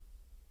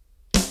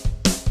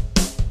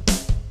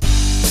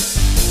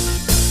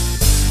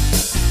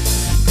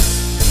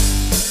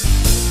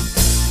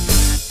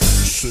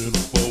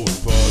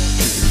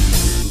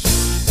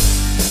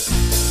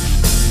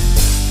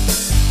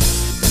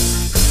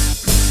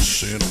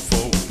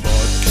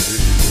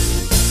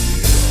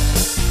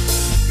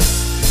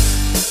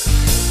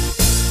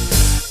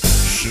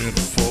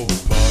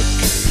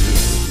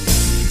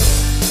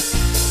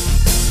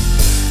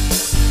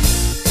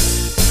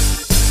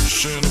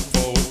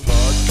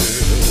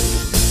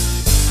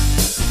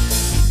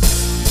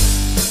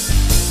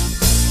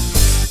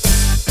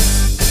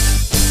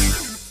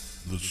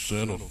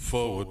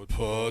Forward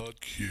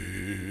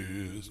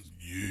Podcast.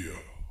 Yeah.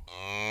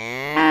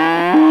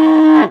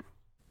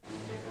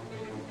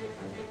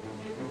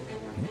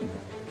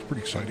 It's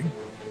pretty exciting.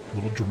 A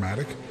little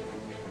dramatic.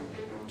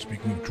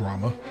 Speaking of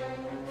drama,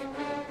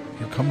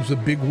 here comes a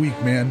big week,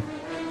 man.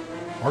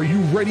 Are you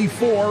ready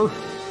for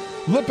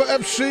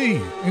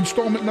LIPAFC?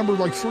 Installment number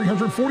like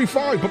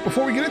 345. But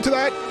before we get into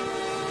that,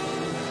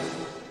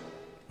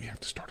 we have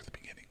to start at the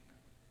beginning.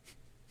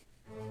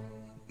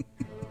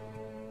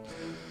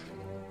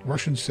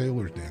 Russian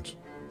sailors dance.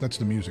 That's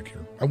the music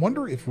here. I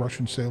wonder if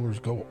Russian sailors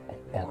go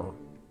R.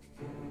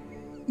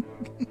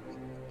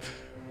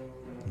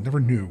 Never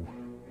knew.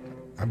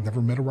 I've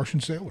never met a Russian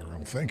sailor, I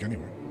don't think,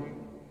 anyway.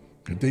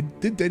 They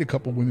did date a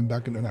couple women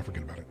back in, and I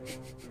forget about it.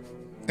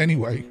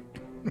 Anyway,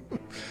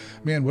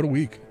 man, what a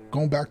week.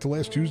 Going back to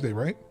last Tuesday,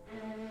 right?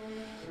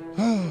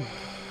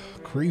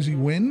 Crazy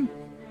win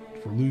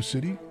for Lou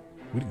City.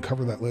 We didn't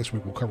cover that last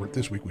week. We'll cover it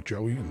this week with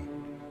Joey. And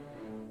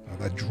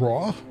that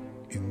draw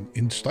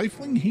in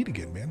stifling heat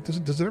again, man. Does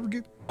it ever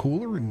get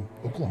cooler in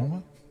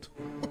Oklahoma?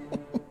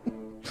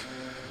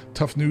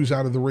 Tough news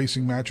out of the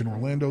racing match in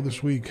Orlando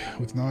this week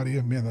with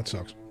Nadia. Man, that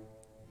sucks.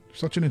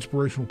 Such an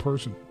inspirational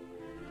person.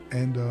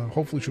 And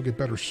hopefully she'll get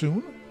better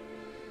soon.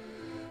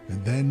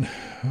 And then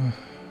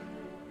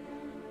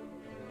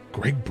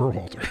Greg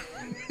Berhalter.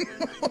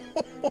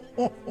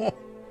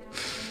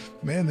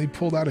 Man, they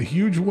pulled out a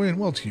huge win.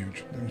 Well, it's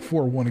huge.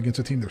 4-1 against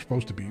a team they're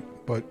supposed to beat.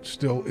 But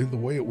still, the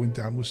way it went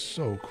down was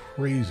so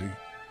crazy.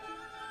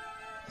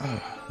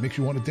 Makes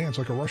you want to dance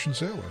like a Russian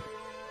sailor.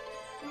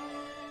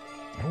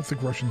 I don't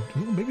think Russian...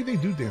 Maybe they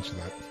do dance to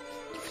that.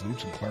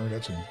 Flutes and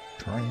clarinets and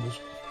triangles.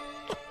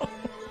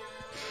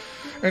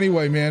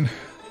 Anyway, man,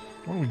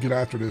 why don't we get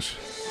after this?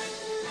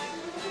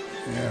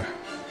 Yeah,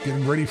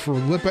 getting ready for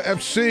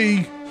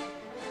LIPAFC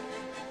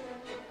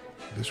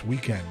this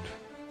weekend.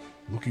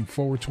 Looking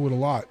forward to it a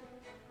lot.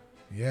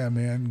 Yeah,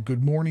 man.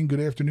 Good morning, good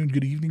afternoon,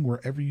 good evening,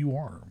 wherever you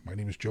are. My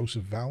name is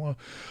Joseph Valla.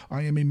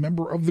 I am a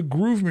member of the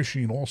Groove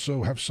Machine.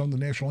 Also have sung the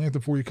national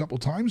anthem for you a couple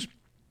of times.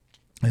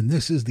 And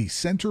this is the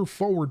Center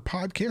Forward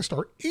Podcast,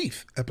 our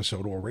 8th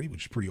episode already,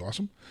 which is pretty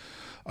awesome.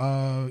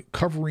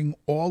 Covering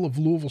all of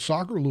Louisville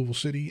soccer, Louisville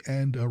City,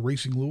 and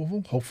Racing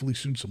Louisville. Hopefully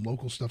soon some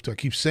local stuff too. I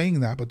keep saying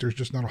that, but there's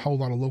just not a whole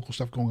lot of local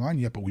stuff going on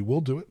yet, but we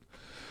will do it.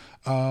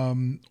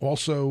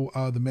 Also,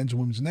 the men's and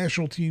women's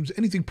national teams,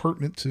 anything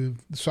pertinent to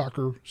the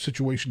soccer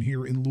situation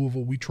here in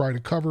Louisville, we try to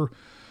cover.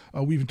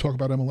 We even talk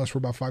about MLS for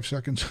about 5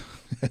 seconds.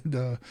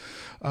 And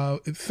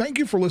thank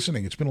you for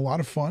listening. It's been a lot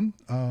of fun.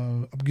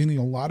 I'm getting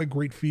a lot of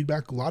great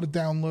feedback, a lot of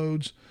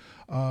downloads.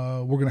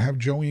 We're going to have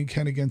Joey and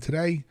Ken again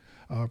today.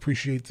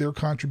 Appreciate their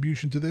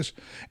contribution to this.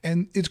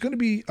 And it's going to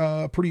be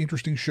a pretty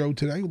interesting show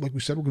today. Like we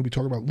said, we're going to be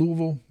talking about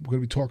Louisville. We're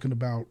going to be talking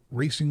about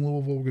Racing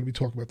Louisville. We're going to be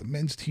talking about the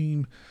men's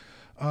team.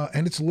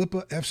 And it's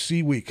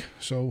LIPAFC week.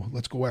 So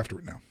let's go after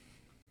it now.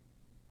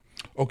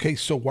 Okay,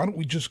 so why don't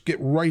we just get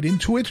right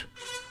into it?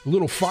 A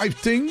little 5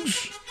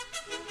 things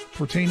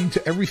pertaining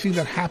to everything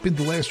that happened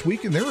last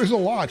week. And there is a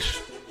lot.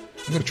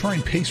 I'm going to try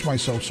and pace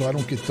myself so I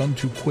don't get done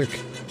too quick.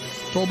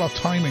 It's all about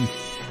timing.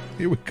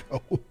 Here we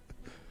go.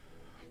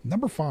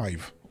 Number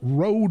 5,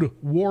 Road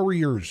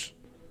Warriors.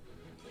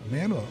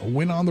 Man, a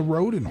win on the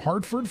road in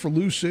Hartford for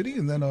Lou City,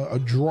 and then a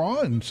draw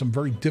in some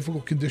very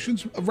difficult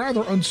conditions. A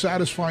rather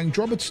unsatisfying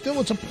draw, but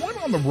still, it's a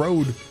point on the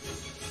road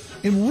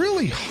in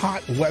really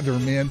hot weather,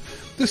 man.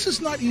 This is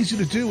not easy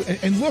to do.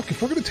 And look,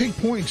 if we're going to take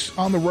points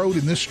on the road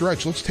in this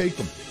stretch, let's take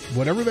them.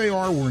 Whatever they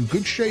are, we're in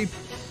good shape.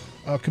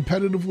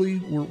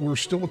 Competitively, we're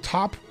still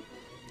atop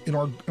in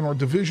our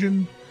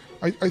division.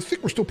 I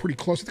think we're still pretty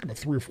close. I think about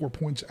 3 or 4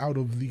 points out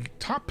of the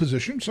top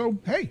position. So,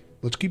 hey,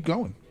 let's keep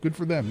going. Good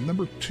for them.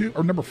 Number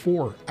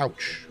 4,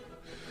 ouch.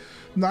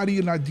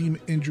 Nadia Nadim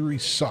injury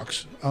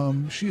sucks.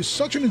 She is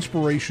such an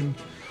inspiration,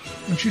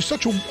 and she's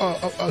such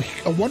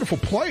a wonderful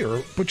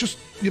player. But just,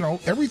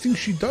 everything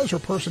she does, her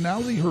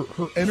personality,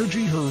 her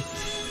energy, her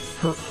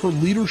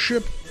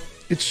leadership,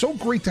 it's so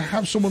great to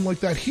have someone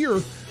like that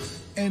here.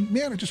 And,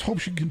 man, I just hope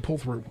she can pull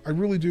through. I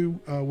really do.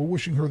 We're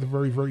wishing her the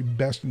very, very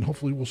best, and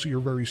hopefully we'll see her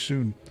very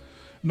soon.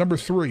 Number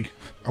 3,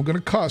 I'm going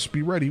to cuss.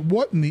 Be ready.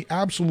 What in the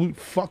absolute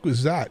fuck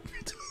was that?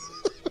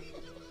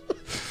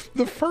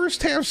 The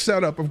first half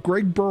setup of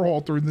Greg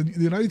Berhalter in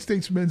the United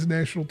States men's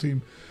national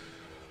team.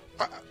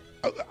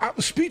 I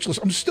was speechless.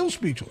 I'm still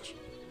speechless.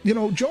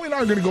 Joey and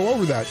I are going to go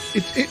over that.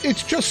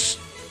 It's just,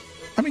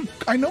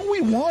 I know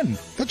we won.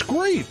 That's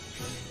great.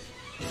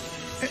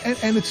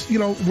 And it's, we're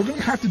going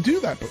to have to do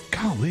that, but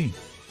golly.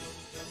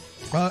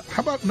 How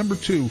about number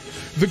 2?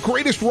 The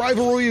greatest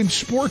rivalry in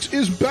sports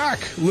is back.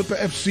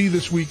 LIPAFC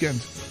this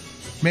weekend.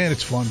 Man,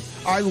 it's fun.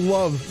 I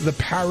love the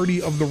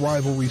parody of the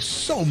rivalry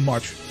so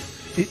much.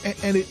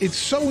 It's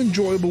so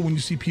enjoyable when you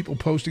see people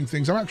posting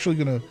things. I'm actually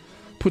going to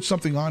put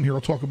something on here.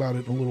 I'll talk about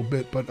it in a little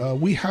bit. But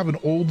we have an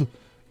old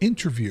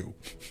interview,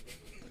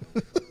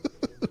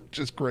 which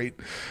is great,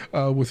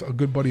 with a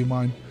good buddy of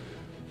mine.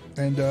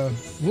 And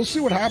we'll see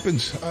what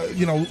happens.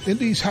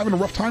 Indy's having a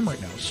rough time right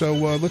now. So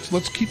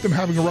let's keep them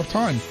having a rough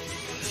time.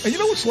 And you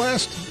know what's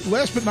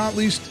last but not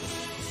least?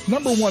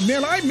 Number one,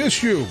 man, I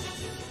miss you.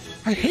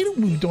 I hate it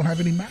when we don't have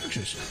any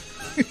matches.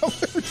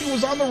 Everything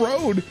was on the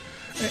road.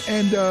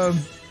 And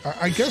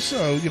I guess,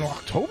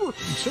 October, we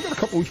still got a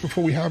couple weeks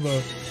before we have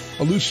a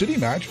Lou City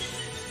match.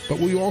 But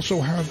we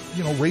also have,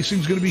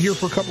 racing's going to be here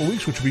for a couple of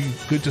weeks, which would be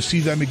good to see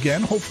them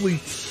again. Hopefully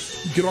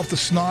get off the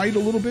snide a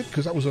little bit,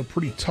 because that was a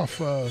pretty tough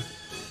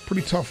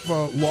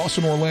loss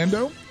in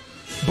Orlando.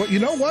 But you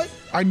know what?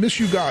 I miss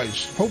you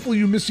guys. Hopefully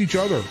you miss each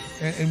other.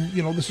 And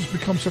this has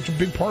become such a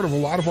big part of a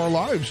lot of our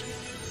lives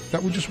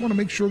that we just want to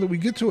make sure that we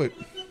get to it,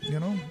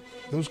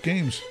 those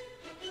games,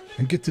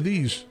 and get to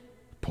these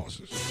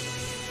pauses.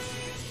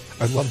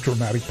 I love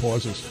dramatic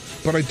pauses,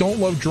 but I don't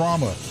love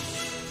drama,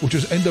 which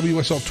is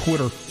NWSL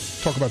Twitter.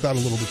 Talk about that a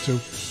little bit too.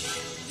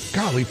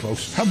 Golly,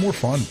 folks, have more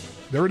fun.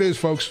 There it is,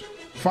 folks.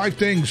 5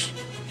 things.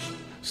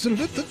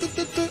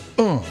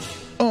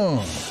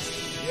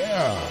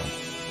 Yeah.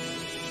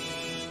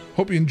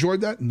 Hope you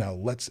enjoyed that. Now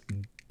let's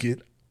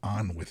get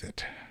on with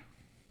it.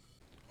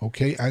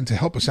 Okay, and to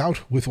help us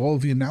out with all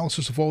of the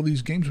analysis of all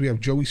these games, we have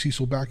Joey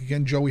Cecil back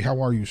again. Joey,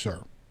 how are you,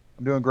 sir?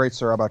 I'm doing great,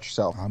 sir. How about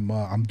yourself?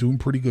 I'm doing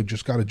pretty good.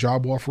 Just got a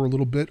job offer a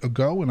little bit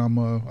ago, and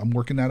I'm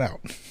working that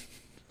out.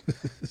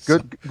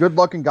 Good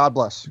luck and God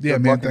bless. Yeah,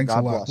 good man. luck Thanks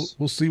a lot.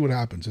 We'll see what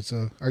happens.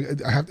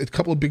 I have a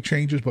couple of big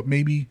changes, but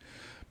maybe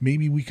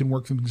we can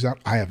work things out.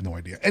 I have no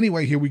idea.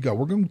 Anyway, here we go.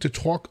 We're going to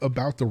talk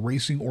about the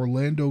Racing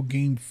Orlando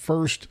game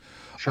first.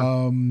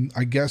 Sure.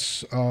 I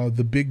guess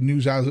the big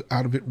news out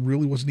of it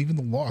really wasn't even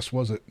the loss,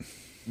 was it?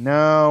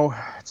 No,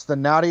 it's the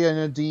Nadia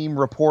Nadim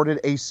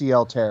reported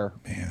ACL tear.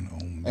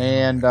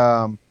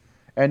 Man,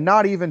 and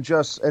not even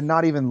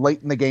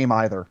late in the game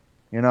either.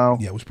 Yeah,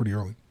 it was pretty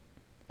early.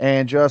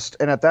 And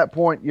at that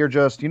point, you're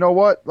just, you know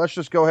what? Let's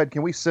just go ahead.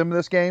 Can we sim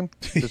this game?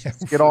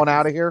 Just get on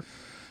out of here.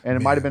 And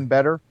it might have been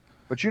better.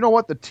 But you know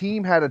what? The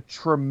team had a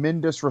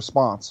tremendous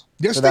response.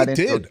 Yes, they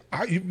did.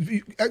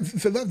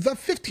 That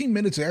 15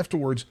 minutes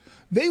afterwards,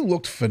 they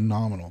looked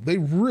phenomenal. They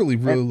really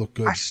looked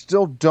good. I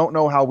still don't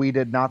know how we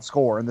did not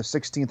score in the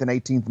 16th and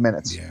 18th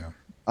minutes. Yeah.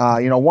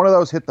 One of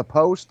those hit the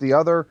post. The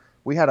other,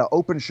 we had an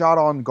open shot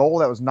on goal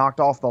that was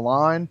knocked off the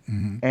line.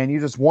 Mm-hmm. And you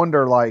just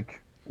wonder,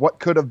 what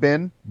could have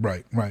been.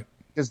 Right.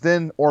 Because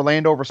then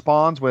Orlando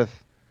responds with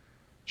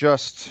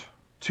just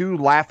 2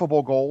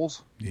 laughable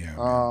goals. Yeah.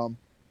 How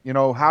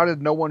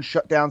did no one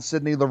shut down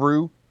Sydney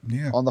LaRue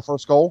on the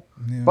first goal?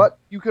 Yeah. But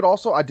you could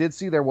also, I did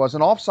see there was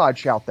an offside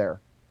shout there.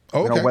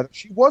 Okay. Whether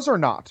she was or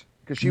not,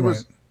 because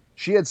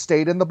she had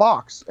stayed in the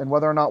box, and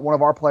whether or not one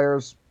of our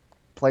players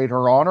played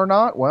her on or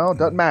not, well, it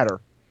doesn't matter.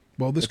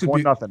 Well, this could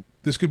be nothing.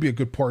 This could be a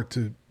good point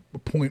or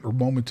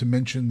moment to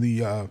mention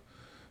the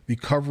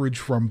coverage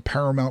from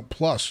Paramount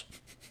Plus.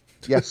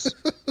 Yes.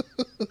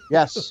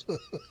 Yes.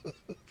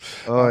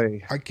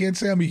 I can't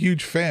say I'm a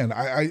huge fan.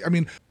 I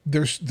mean,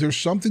 there's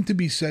something to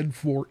be said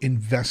for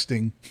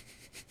investing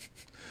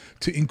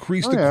to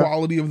increase the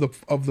quality of the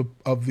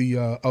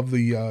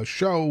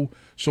show,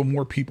 so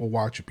more people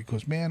watch it.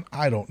 Because, man,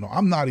 I don't know.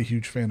 I'm not a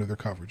huge fan of their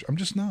coverage. I'm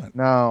just not.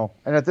 No.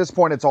 And at this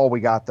point, it's all we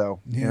got, though.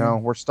 Yeah.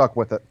 We're stuck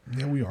with it.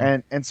 Yeah, we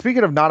are. And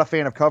speaking of not a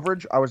fan of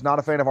coverage, I was not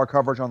a fan of our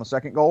coverage on the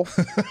second goal.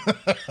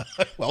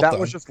 That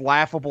was just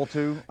laughable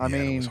too. I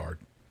mean, it was hard.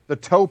 The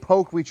toe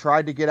poke we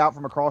tried to get out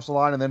from across the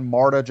line, and then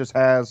Marta just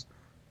has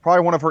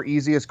probably one of her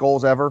easiest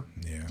goals ever.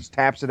 Yeah. Just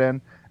taps it in.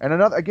 And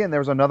there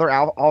was another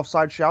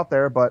offside shout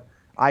there, but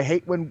I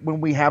hate when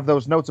we have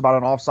those notes about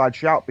an offside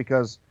shout,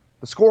 because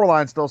the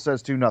scoreline still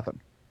says 2-0.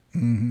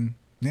 Mm-hmm.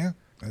 Yeah.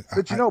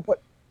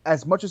 But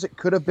as much as it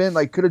could have been,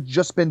 could have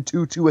just been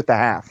 2-2 at the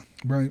half.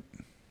 Right.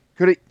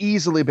 Could have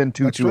easily been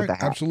 2-2 at the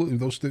half. Absolutely.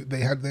 They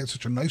had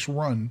such a nice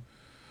run.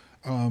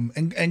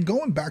 And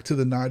going back to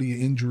the Nadia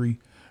injury,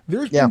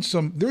 there's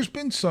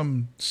been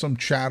some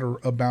chatter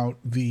about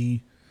the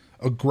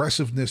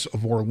aggressiveness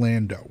of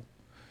Orlando.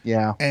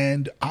 Yeah.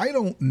 And I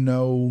don't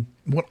know,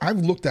 when I've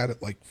looked at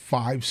it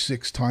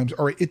 5-6 times.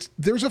 All right,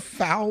 there's a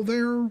foul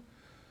there.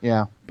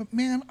 Yeah. But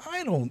man,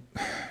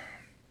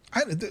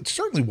 it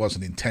certainly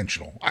wasn't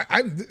intentional.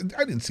 I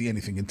didn't see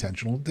anything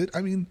intentional.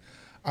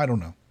 I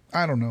don't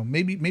know.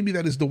 Maybe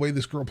that is the way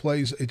this girl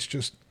plays. It's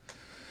just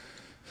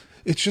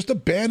a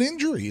bad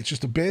injury. It's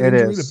just a bad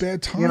injury at a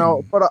bad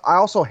time. But I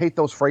also hate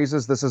those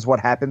phrases, "this is what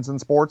happens in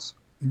sports."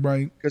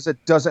 Right. Because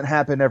it doesn't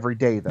happen every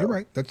day, though. You're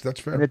right. That's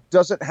fair. And it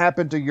doesn't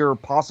happen to your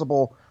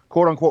possible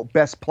quote-unquote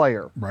best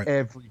player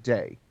every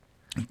day.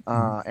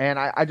 And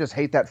I just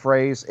hate that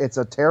phrase. It's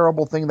a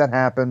terrible thing that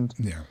happened.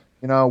 Yeah.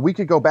 We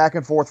could go back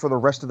and forth for the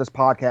rest of this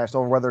podcast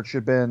over whether it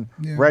should have been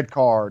red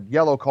card,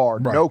 yellow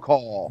card, no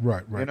call.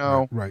 Right. Right.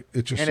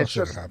 It just sucks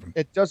that it happened.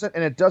 It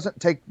doesn't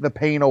take the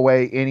pain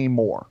away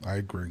anymore. I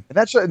agree. And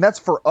that's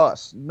for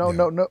us.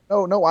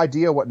 No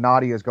idea what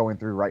Nadia is going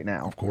through right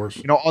now. Of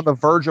course. On the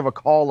verge of a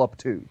call up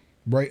too.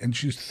 Right, and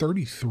she's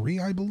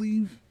 33, I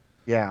believe.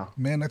 Yeah.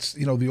 Man, that's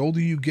the older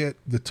you get,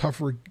 the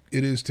tougher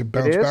it is to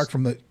bounce back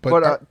from the.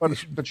 But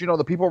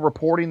the people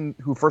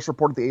who first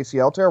reported the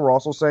ACL tear were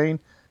also saying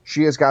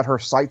she has got her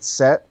sights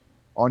set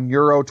on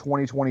Euro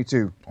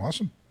 2022.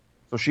 Awesome.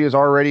 So she is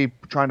already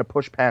trying to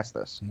push past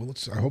this. Well,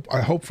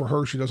 I hope for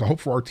her she does. I hope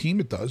for our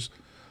team it does.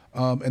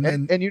 And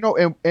then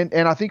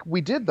and I think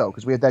we did though,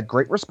 because we had that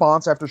great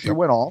response after she Yep.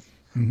 went off.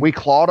 Mhm. We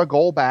clawed a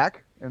goal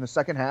back in the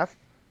second half.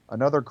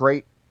 Another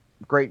great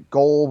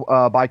goal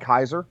by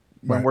Kaiser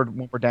when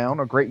Right. we're down.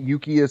 A great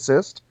Yuki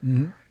assist.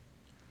 Mhm.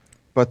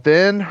 But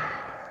then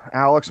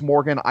Alex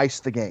Morgan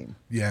iced the game.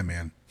 Yeah,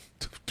 man.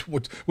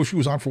 What? Well, she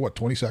was on for what?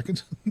 20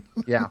 seconds.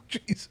 Yeah.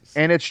 Jesus.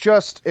 And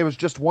it was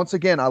just once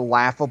again a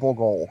laughable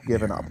goal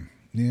given up.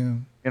 Yeah.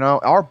 You know,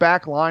 our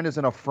back line is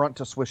an affront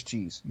to Swiss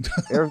cheese.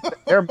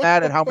 They're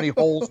mad at how many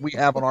holes we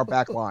have on our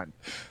back line.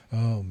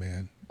 Oh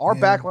man. Our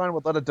Yeah. back line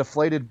would let a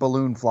deflated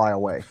balloon fly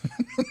away.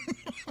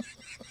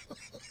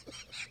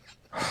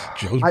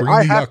 Joe's I bringing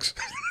the have- yucks.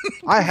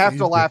 I have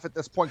to laugh at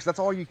this point because that's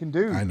all you can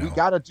do. I know. We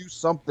got to do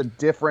something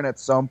different at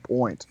some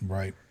point.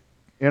 Right.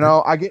 You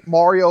know, I get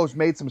Mario's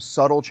made some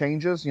subtle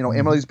changes. You know,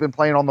 Emily's been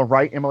playing on the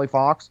right, Emily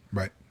Fox.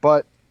 Right.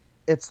 But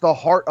it's the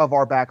heart of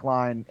our back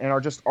line, and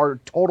our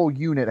total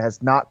unit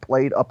has not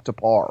played up to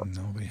par.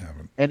 No, they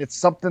haven't. And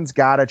something's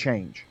got to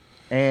change.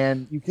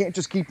 And you can't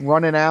just keep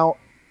running out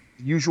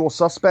the usual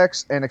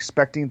suspects and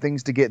expecting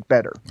things to get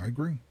better. I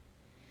agree.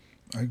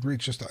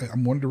 It's just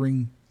I'm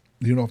wondering,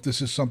 if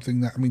this is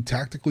something that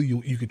tactically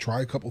you could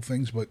try a couple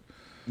things, but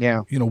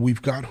Yeah.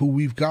 we've got who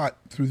we've got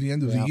through the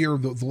end of the year.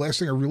 The last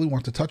thing I really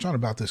want to touch on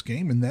about this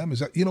game and them is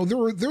that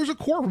there's a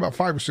core of about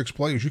 5 or 6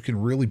 players you can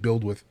really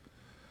build with.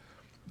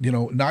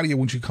 Nadia,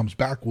 when she comes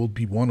back, will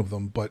be one of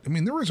them. But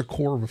there is a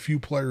core of a few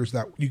players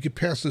that you get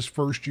past this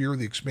first year,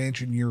 the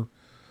expansion year.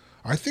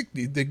 I think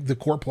the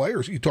core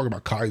players. You talk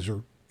about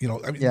Kaiser.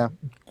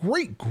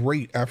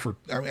 Great effort.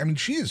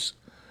 She is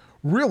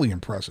really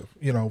impressive.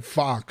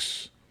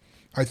 Fox.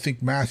 I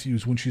think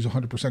Matthews when she's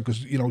 100%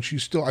 because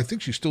she's still. I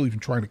think she's still even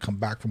trying to come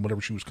back from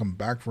whatever she was coming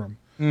back from.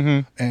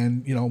 Mm-hmm.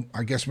 And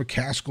I guess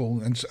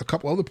McCaskill and a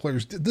couple other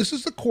players. This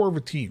is the core of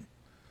a team.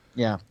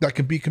 Yeah. That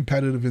can be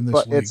competitive in this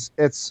But league.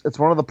 it's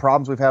one of the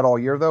problems we've had all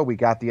year, though. We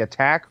got the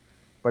attack,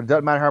 but it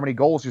doesn't matter how many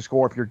goals you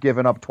score if you're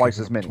giving up twice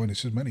as many.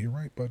 Twice as many, you're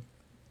right, but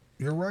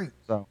you're right.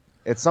 So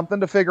it's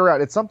something to figure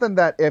out. It's something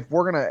that if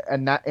we're going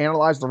to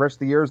analyze the rest of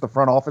the year as the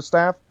front office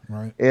staff,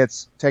 Right.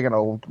 it's taking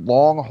a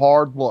long,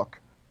 hard look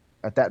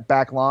at that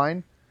back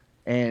line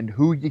and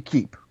who you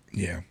keep.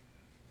 Yeah,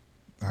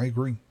 I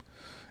agree.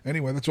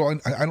 Anyway, that's all.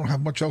 I don't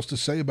have much else to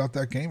say about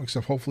that game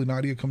except hopefully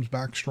Nadia comes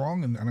back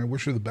strong, and I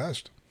wish her the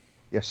best.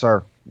 Yes,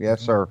 sir.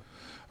 Yes, sir.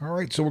 All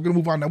right, so we're going to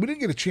move on. Now, we didn't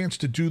get a chance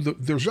to do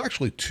there's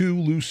actually 2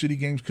 Lou City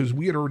games because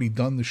we had already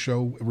done the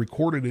show,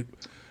 recorded it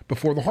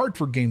before the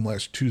Hartford game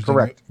last Tuesday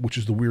Correct. night, which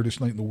is the weirdest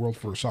night in the world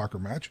for a soccer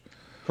match.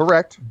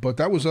 Correct. But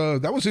that was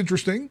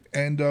interesting,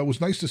 and it was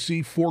nice to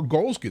see 4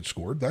 goals get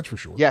scored, that's for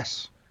sure.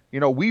 Yes.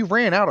 We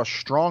ran out a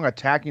strong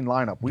attacking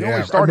lineup. We Yeah, I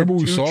only started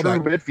remember we 2 saw true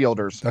that.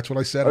 midfielders. That's what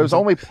I said. It was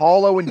only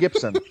Paulo and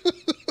Gibson.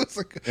 It's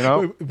like,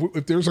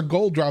 if there's a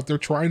goal drop, they're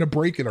trying to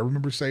break it. I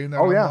remember saying that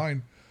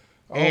online.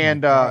 Oh,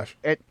 and my gosh.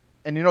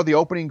 the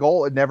opening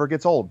goal, it never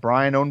gets old.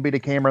 Brian Ownby to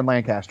Cameron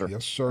Lancaster.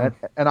 Yes, sir.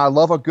 And I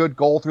love a good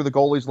goal through the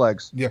goalie's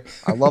legs. Yeah.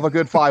 I love a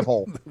good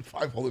 5-hole.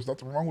 5-hole, there's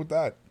nothing wrong with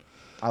that.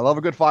 I love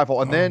a good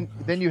 5-hole. And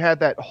then you had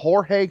that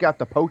Jorge got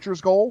the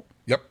poacher's goal.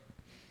 Yep.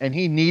 And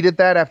he needed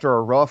that after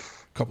a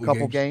rough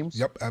couple games.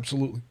 Yep,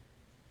 absolutely.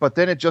 But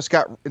then it just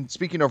got, and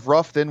speaking of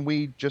rough, then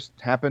we just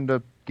happened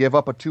to give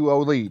up a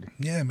 2-0 lead.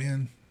 Yeah,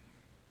 man.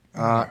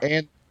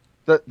 And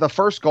the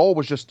first goal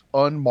was just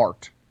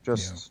unmarked.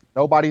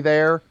 Nobody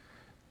there.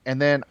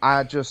 And then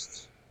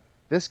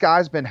this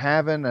guy's been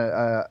having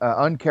a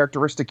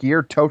uncharacteristic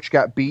year. Toch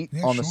got beat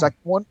on the second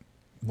one.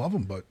 Love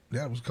him, but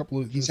yeah, it was a couple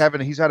of. He's had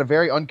a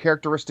very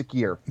uncharacteristic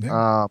year.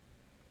 Yeah.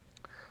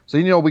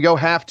 So we go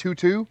half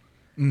 2-2,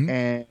 Mhm.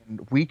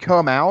 and we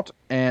come out,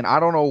 and I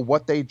don't know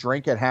what they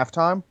drank at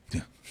halftime.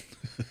 Yeah.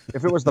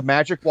 If it was the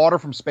magic water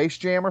from Space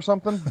Jam or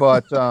something,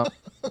 but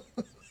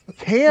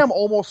Cam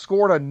almost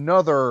scored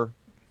another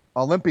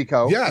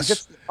Olympico. Yes. He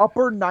gets the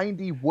upper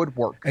 90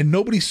 woodwork. And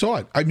nobody saw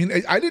it. I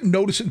didn't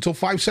notice it until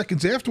 5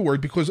 seconds afterward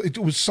because it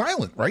was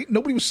silent, right?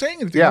 Nobody was saying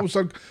anything. Yeah. I was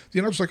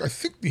like, I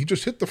think he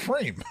just hit the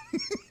frame.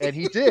 And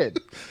he did.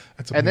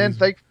 That's and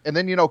amazing.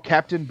 then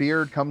Captain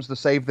Beard comes to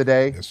save the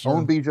day. Yes, sir.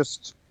 Ownby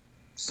just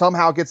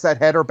somehow gets that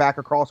header back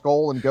across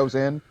goal and goes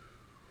in.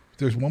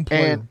 There's one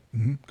player.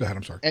 Go ahead.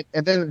 I'm sorry.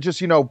 And then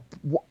just,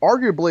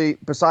 arguably,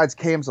 besides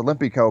Cam's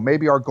Olympico,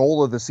 maybe our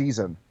goal of the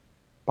season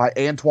by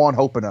Antoine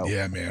Hopino.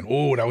 Yeah, man.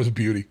 Oh, that was a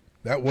beauty.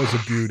 That was a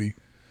beauty.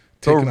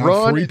 Taking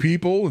on 3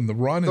 people and the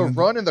run.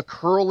 And the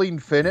curling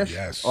finish.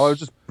 Yes. Oh, it was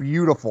just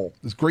beautiful.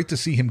 It's great to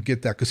see him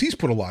get that because he's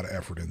put a lot of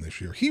effort in this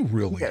year. He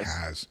really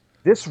has.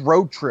 This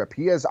road trip,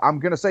 I'm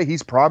going to say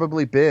he's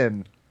probably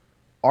been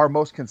our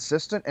most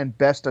consistent and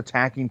best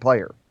attacking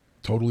player.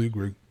 Totally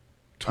agree.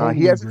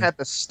 He hasn't had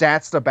the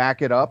stats to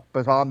back it up,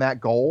 but on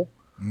that goal,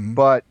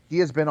 but he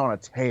has been on a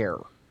tear.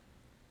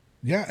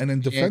 Yeah, and then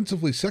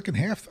defensively, second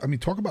half,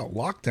 talk about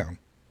lockdown.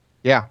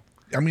 Yeah.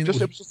 It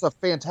was just a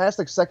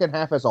fantastic second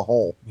half as a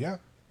whole. Yeah.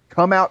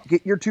 Come out,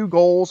 get your 2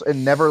 goals,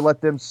 and never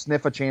let them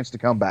sniff a chance to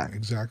come back.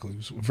 Exactly. It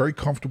was a very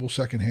comfortable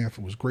second half.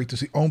 It was great to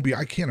see. Ownby,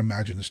 I can't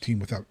imagine this team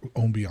without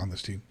Ownby on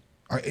this team.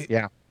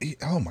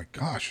 Oh, my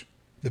gosh.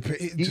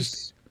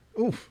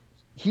 Oof.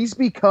 He's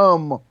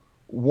become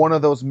one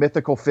of those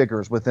mythical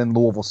figures within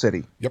Louisville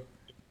City. Yep.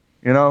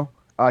 You know,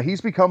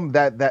 he's become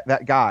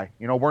that guy.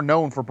 You know, we're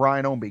known for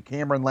Brian Ownby,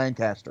 Cameron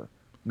Lancaster,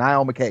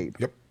 Niall McCabe.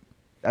 Yep.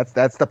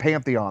 That's the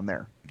pantheon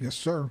there. Yes,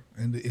 sir.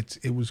 And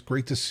it was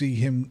great to see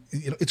him.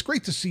 You know, it's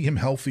great to see him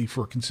healthy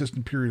for a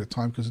consistent period of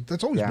time because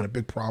that's always been a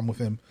big problem with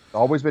him.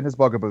 Always been his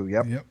bugaboo.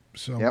 Yep. Yep.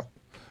 So.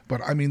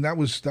 But I mean, that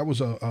was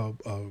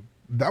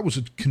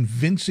a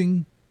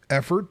convincing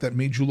effort that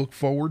made you look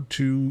forward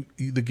to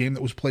the game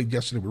that was played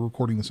yesterday. We're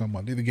recording this on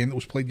Monday. The game that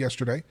was played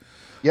yesterday.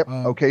 Yep.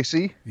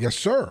 OKC. Yes,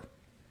 sir.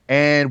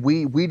 And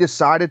we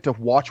decided to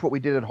watch what we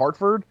did at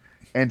Hartford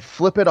and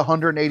flip it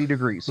 180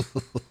 degrees.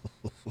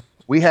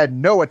 We had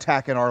no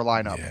attack in our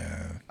lineup.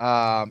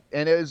 Yeah.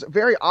 And it was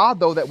very odd,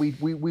 though, that we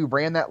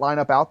ran that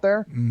lineup out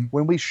there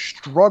when we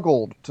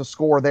struggled to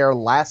score there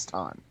last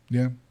time.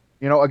 Yeah.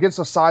 You know, against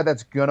a side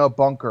that's going to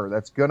bunker,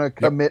 that's going to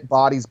commit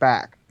bodies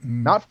back.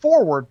 Not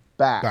forward,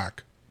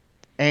 back.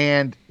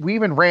 And we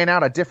even ran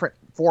out a different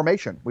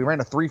formation. We ran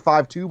a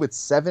 3-5-2 with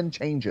 7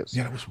 changes.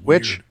 Yeah, it was weird.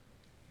 Which,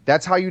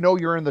 that's how you know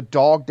you're in the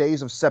dog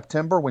days of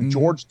September when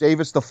George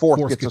Davis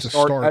IV gets a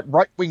start at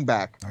right wing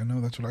back. I know,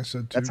 that's what I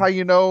said too. That's how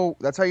you know.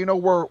 That's how you know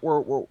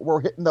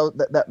we're hitting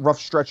that rough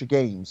stretch of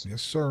games.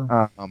 Yes,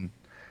 sir.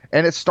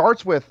 And it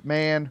starts with,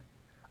 man,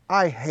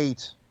 I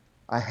hate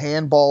a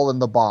handball in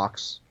the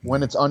box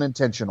when it's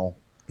unintentional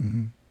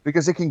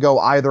because it can go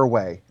either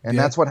way, and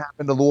that's what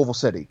happened to Louisville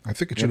City. I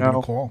think it should have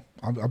been a call.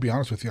 I'll be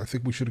honest with you. I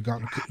think we should have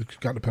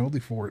gotten a penalty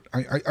for it.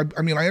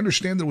 I mean, I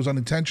understand that it was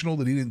unintentional,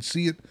 that he didn't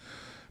see it.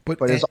 But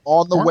it's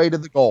on the way to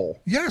the goal.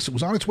 Yes, it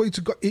was on its way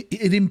to go.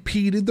 It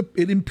impeded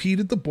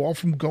the ball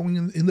from going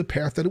in the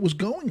path that it was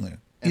going in.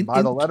 And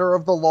by the letter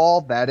of the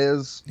law, that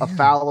is a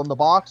foul in the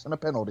box and a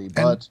penalty.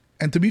 But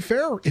and to be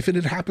fair, if it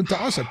had happened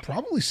to us, I'd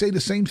probably say the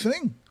same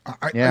thing.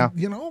 I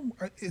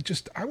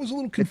was a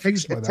little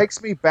confused by that. It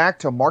takes me back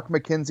to Mark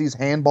McKenzie's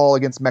handball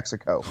against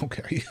Mexico.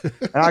 Okay.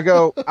 And I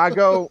go,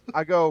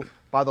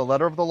 by the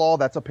letter of the law,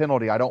 that's a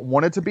penalty. I don't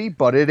want it to be,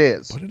 but it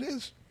is. But it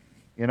is.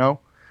 You know?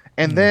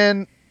 And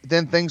then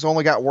things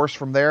only got worse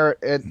from there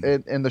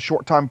in the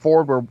short time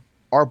forward where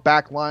our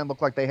back line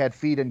looked like they had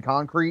feet in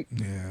concrete.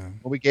 Yeah.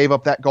 When we gave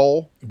up that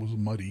goal. It was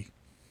muddy.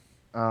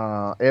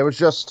 It was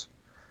just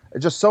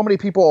so many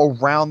people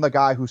around the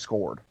guy who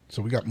scored.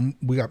 So we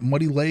got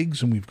muddy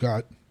legs and we've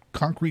got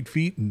concrete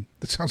feet, and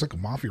that sounds like a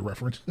mafia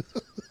reference.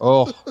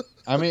 Oh,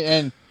 I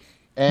mean,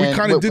 and we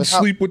kind of did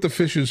sleep with the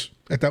fishes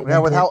at that one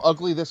point. With how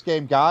ugly this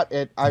game got,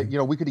 we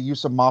could have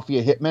used some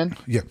mafia hitmen.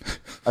 Yeah.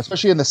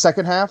 Especially in the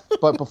second half.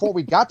 But before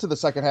we got to the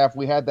second half,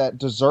 we had that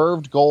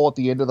deserved goal at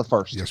the end of the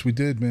first. Yes, we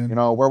did, man. You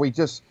know, where we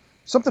just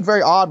something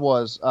very odd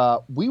was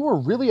we were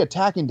really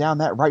attacking down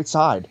that right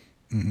side.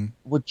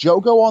 With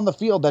Jogo on the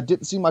field, that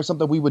didn't seem like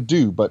something we would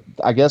do, but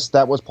I guess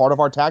that was part of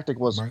our tactic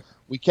was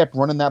we kept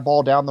running that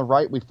ball down the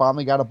right. We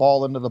finally got a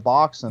ball into the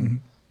box, and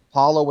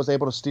Paulo was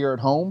able to steer it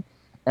home.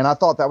 And I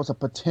thought that was a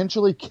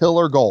potentially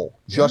killer goal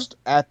just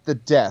at the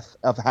death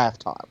of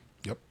halftime.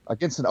 Yep.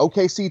 Against an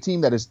OKC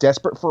team that is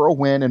desperate for a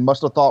win and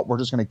must have thought we're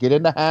just going to get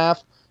into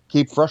half,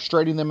 keep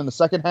frustrating them in the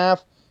second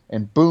half,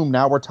 and boom,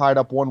 now we're tied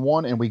up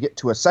 1-1, and we get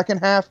to a second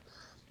half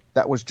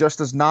that was just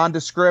as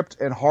nondescript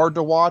and hard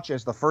to watch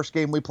as the first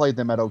game we played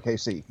them at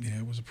OKC.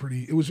 Yeah, it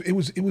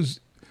was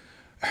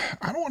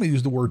I don't want to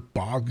use the word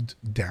bogged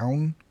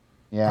down.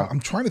 Yeah. I'm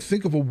trying to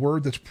think of a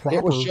word that's proper.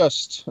 It was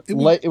just, it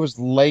was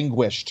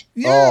languished.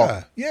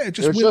 Yeah. Yeah, it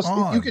just went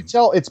on. You could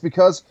tell it's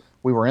because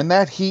we were in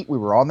that heat. We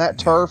were on that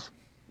turf.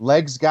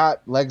 Legs got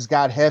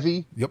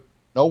heavy. Yep.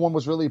 No one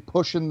was really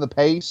pushing the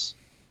pace.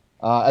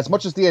 As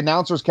much as the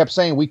announcers kept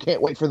saying, we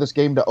can't wait for this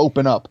game to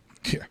open up.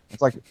 Yeah.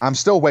 It's like, I'm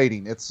still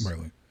waiting. It's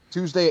really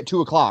Tuesday at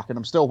 2:00, and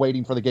I'm still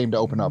waiting for the game to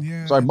open up.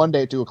 Yeah. Sorry,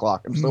 Monday at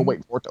 2:00. I'm still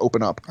waiting for it to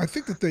open up. I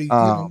think that they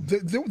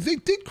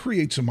did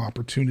create some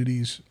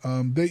opportunities.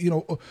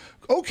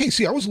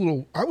 OKC.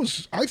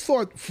 I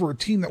thought for a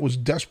team that was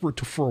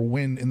desperate for a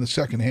win in the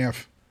second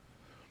half,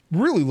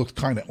 really looked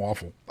kind of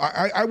awful.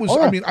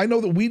 I mean, I know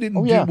that we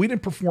didn't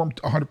perform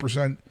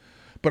 100%.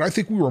 But I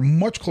think we were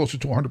much closer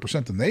to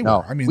 100% than they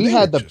were. I mean, we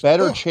had the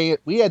better chance.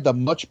 We had the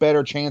much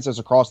better chances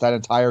across that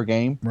entire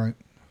game. Right.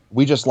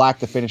 We just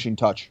lacked the finishing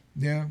touch.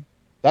 Yeah.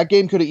 That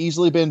game could have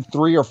easily been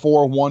 3 or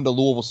 4-1 to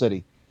Louisville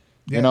City.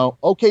 Yeah. You know,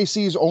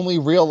 OKC's only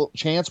real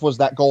chance was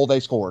that goal they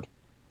scored.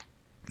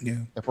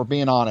 Yeah. If we're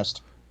being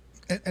honest.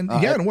 And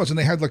it was. And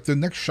they had like the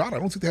next shot. I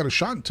don't think they had a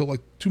shot until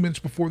like 2 minutes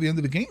before the end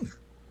of the game.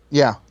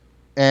 Yeah.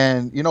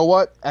 And you know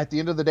what? At the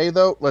end of the day,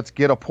 though, let's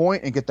get a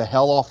point and get the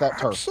hell off that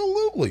turf.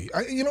 Absolutely.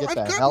 I've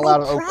got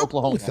no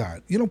problem with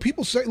that. You know,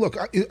 people say, look,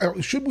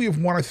 should we have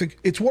won? I think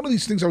it's one of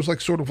these things I was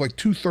like sort of like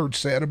 2/3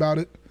 sad about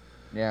it.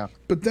 Yeah.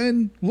 But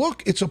then,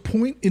 look, it's a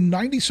point in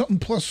 90-something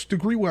plus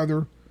degree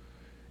weather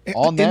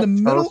on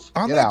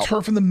that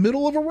turf in the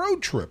middle of a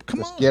road trip.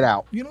 Come on. Get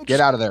out. You know, get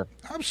out of there.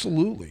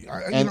 Absolutely.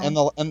 And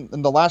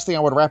the last thing I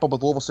would wrap up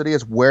with Louisville City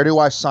is, where do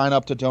I sign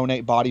up to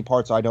donate body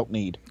parts I don't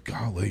need?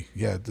 Golly,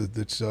 yeah,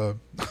 it's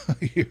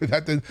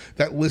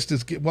that list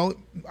is, well,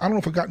 I don't know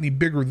if it got any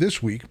bigger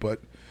this week,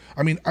 but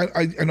I mean,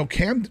 I know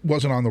Cam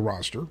wasn't on the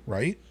roster,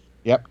 right?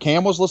 Yep.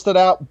 Cam was listed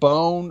out.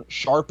 Bone,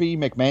 Sharpie,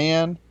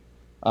 McMahon.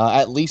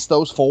 At least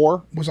those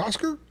 4. Was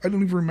Oscar? I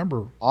don't even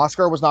remember.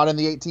 Oscar was not in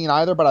the 18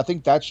 either, but I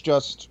think that's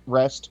just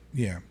rest.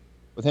 Yeah.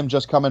 With him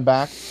just coming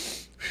back.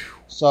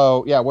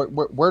 So, yeah,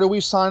 where do we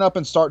sign up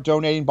and start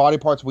donating body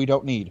parts we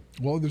don't need?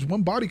 Well, there's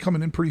one body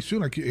coming in pretty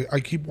soon. I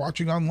keep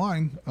watching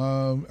online.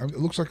 It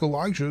looks like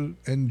Elijah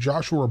and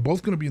Joshua are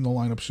both going to be in the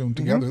lineup soon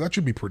together. That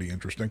should be pretty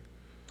interesting.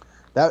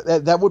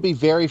 That would be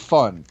very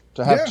fun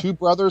to have 2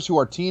 brothers who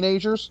are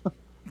teenagers.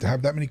 To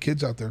have that many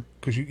kids out there,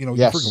 because you know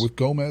Yes. you're freaking with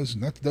Gomez,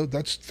 and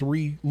that's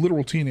 3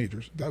 literal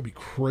teenagers. That would be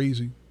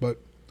crazy. But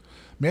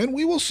man,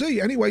 we will see.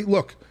 Anyway,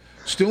 look,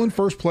 still in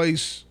first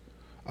place.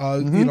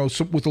 You know,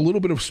 with a little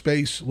bit of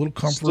space, a little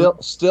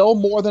comfort. Still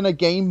more than a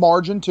game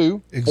margin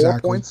too.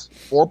 Exactly.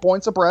 4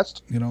 points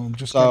abreast. You know,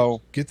 just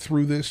gotta get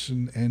through this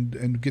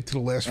and get to the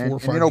last 4 or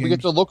 5 games. We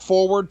get to look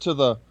forward to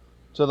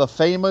the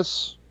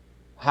famous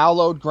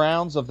hallowed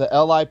grounds of the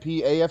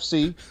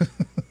LIPAFC.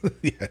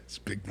 Yeah, it's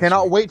big.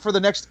 Cannot wait for the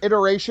next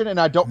iteration, and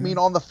I don't mean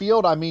on the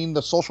field. I mean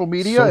the social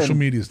media. Social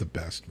media is the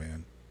best,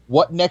 man.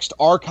 What next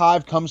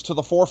archive comes to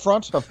the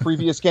forefront of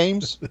previous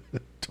games?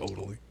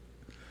 Totally.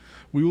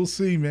 We will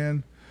see,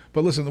 man.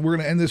 But listen, we're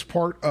going to end this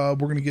part. We're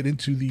going to get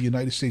into the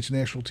United States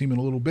national team in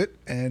a little bit.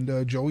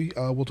 And Joey,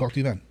 we'll talk to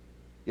you then.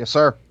 Yes,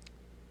 sir.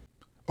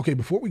 Okay,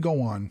 before we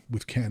go on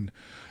with Ken,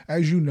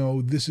 as you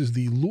know, this is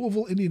the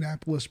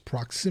Louisville-Indianapolis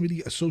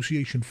Proximity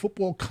Association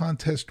Football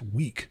Contest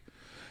Week.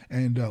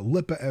 And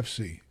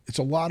LIPAFC. It's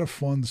a lot of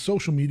fun. The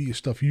social media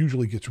stuff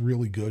usually gets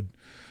really good.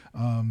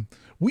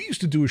 We used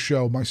to do a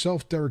show,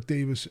 myself, Derek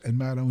Davis, and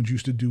Matt Owens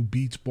used to do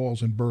Beats,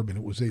 Balls, and Bourbon.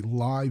 It was a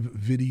live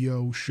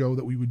video show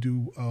that we would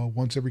do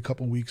once every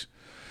couple of weeks.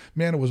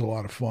 Man, it was a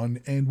lot of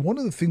fun. And one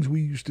of the things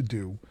we used to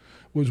do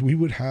was we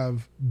would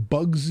have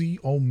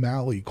Bugsy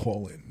O'Malley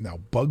call in. Now,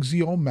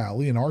 Bugsy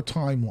O'Malley in our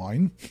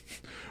timeline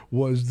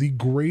was the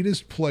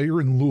greatest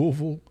player in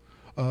Louisville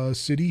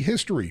city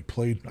history.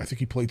 I think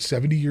he played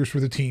 70 years for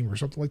the team or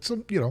something like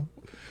some,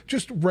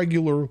 just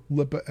regular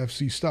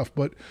LIPAFC stuff.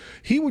 But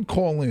he would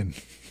call in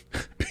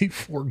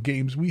before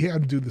games. We had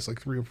him do this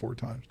like 3 or 4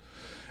 times.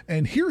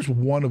 And here's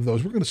one of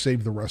those. We're going to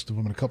save the rest of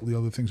them and a couple of the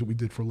other things that we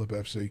did for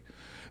LIPAFC.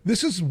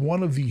 This is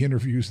one of the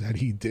interviews that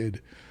he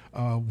did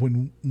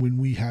when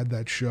we had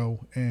that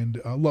show. And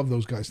I love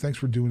those guys. Thanks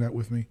for doing that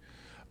with me.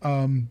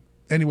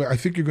 Anyway, I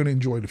think you're going to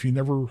enjoy it. If you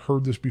never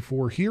heard this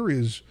before, here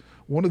is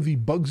one of the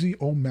Bugsy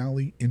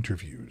O'Malley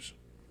interviews.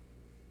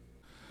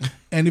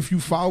 And if you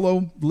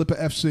follow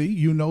LIPAFC,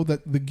 you know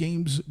that the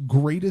game's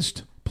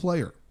greatest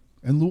player,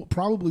 and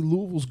probably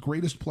Louisville's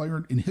greatest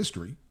player in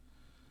history,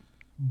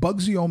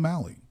 Bugsy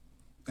O'Malley.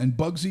 And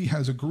Bugsy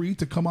has agreed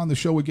to come on the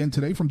show again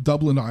today from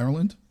Dublin,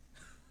 Ireland.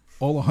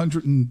 All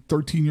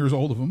 113 years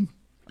old of him.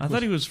 I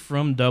thought he was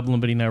from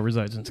Dublin, but he now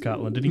resides in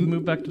Scotland. Did he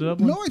move back to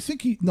Dublin? No, I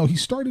think he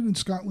started in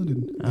Scotland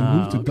and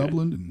moved to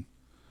Dublin.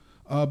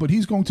 And but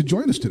he's going to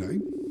join us today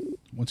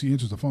once he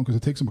answers the phone because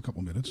it takes him a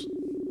couple minutes.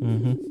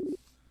 Mm-hmm.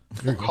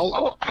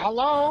 Hello.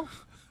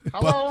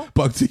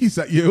 Bugsy, is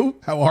that you?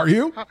 How are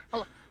you?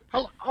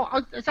 Hello.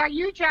 Oh, is that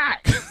you,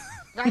 Jack?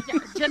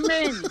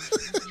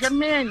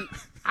 Jermaine,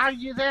 are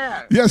you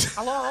there? Yes.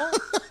 Hello.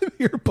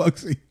 Here,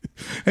 Bugsy.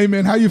 Hey,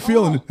 man, how you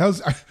feeling? How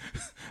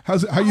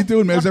you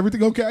doing, man? Is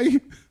everything okay?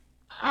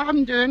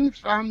 I'm doing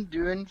fine,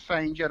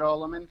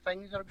 Jerome.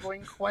 Things are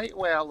going quite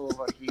well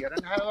over here.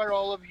 And how are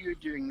all of you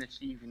doing this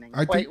evening?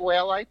 Quite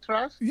well, I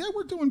trust? Yeah,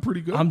 we're doing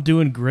pretty good. I'm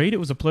doing great. It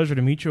was a pleasure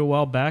to meet you a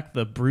while back.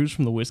 The bruise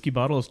from the whiskey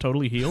bottle is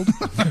totally healed.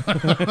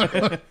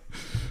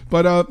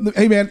 But,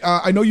 hey, man,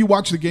 I know you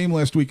watched the game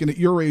last week, and at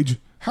your age,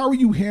 how are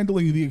you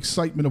handling the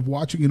excitement of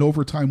watching an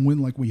overtime win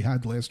like we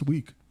had last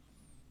week?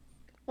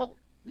 Well,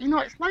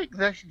 it's like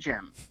this,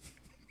 Jim.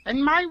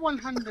 In my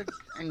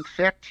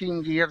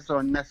 113 years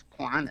on this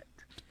planet,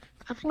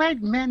 I've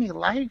led many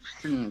lives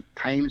in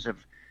times of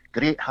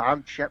great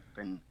hardship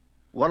and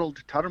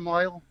world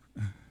turmoil.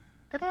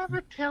 Did I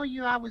ever tell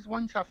you I was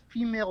once a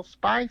female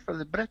spy for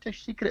the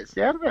British Secret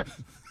Service?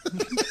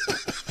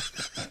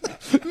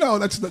 No,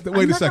 that's not.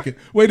 Wait a second.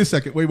 Wait.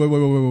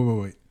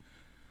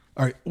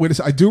 All right, wait a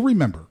second. I do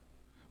remember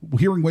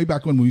hearing way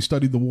back when we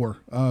studied the war.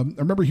 I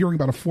remember hearing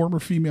about a former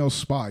female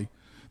spy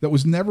that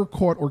was never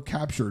caught or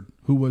captured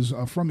who was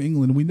from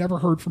England. We never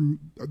heard from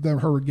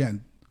her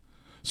again.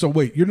 So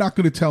wait, you're not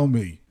going to tell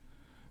me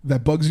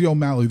that Bugsy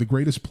O'Malley, the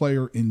greatest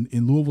player in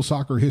Louisville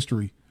soccer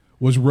history,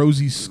 was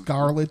Rosie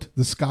Scarlett,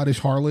 the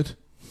Scottish harlot?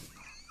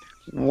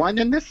 One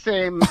and the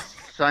same,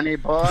 sonny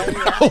boy.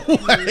 No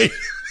way.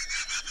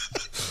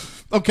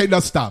 Okay, now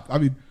stop. I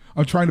mean,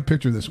 I'm trying to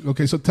picture this.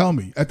 Okay, so tell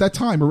me, at that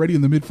time, already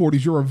in the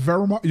mid-40s, you're a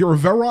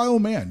virile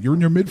man. You're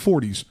in your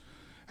mid-40s.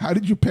 How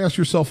did you pass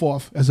yourself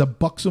off as a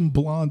buxom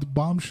blonde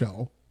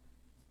bombshell?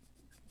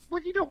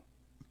 Well,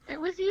 it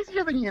was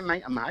easier than you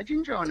might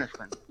imagine,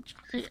 Jonathan.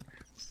 See,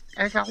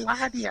 as a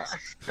laddie, I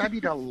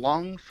studied a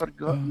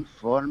long-forgotten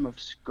form of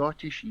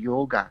Scottish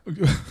yoga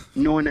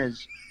known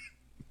as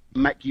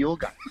Mick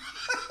Yoga.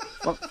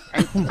 Well,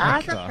 and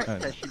as a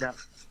practitioner,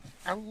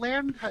 I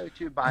learned how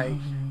to, by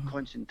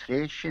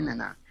concentration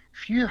and a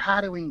few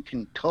harrowing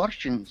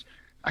contortions,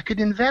 I could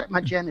invert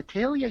my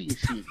genitalia, you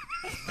see.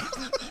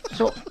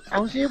 So I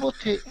was able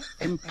to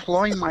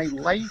employ my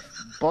lithe,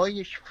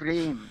 boyish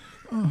frame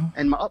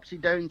and my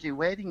upsy-downsy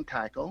wedding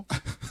tackle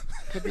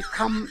to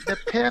become the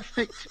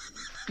perfect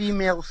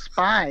female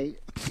spy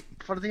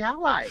for the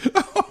Allies.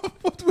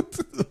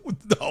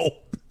 No.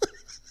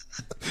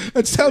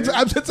 That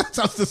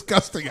sounds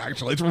disgusting,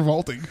 actually. It's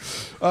revolting.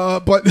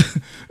 But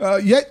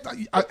yet,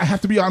 I have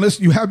to be honest,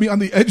 you have me on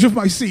the edge of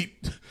my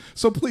seat.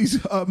 So please,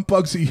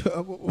 Bugsy.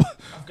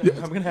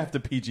 I'm going to have to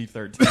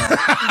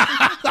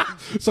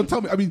PG-13. So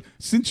tell me, I mean,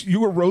 since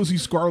you were Rosie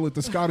Scarlet,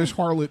 the Scottish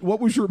harlot, what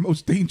was your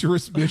most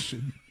dangerous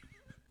mission?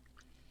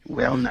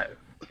 Well, now,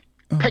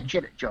 picture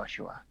it,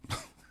 Joshua.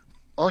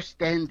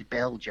 Ostend,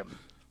 Belgium,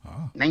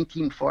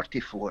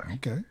 1944.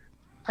 Okay.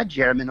 A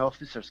German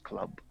officers'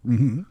 club.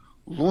 Mm-hmm.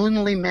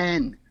 Lonely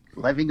men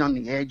living on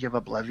the edge of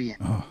oblivion,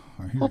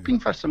 hoping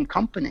for some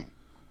company,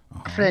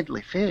 a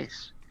friendly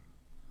face,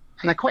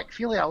 and a quick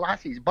feel of a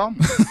lassie's bum.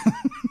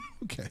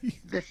 Okay.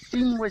 The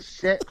scene was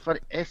set for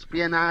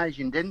espionage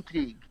and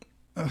intrigue.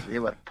 They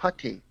were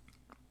putty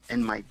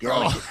in my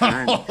delicate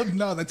hands. Oh,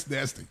 no, that's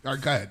nasty. All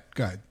right,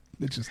 go ahead.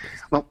 It's just nasty.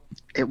 Well,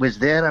 it was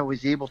there I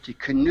was able to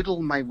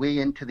canoodle my way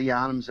into the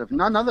arms of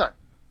none other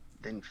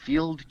than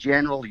Field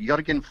General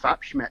Jürgen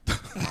Fapschmidt,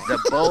 the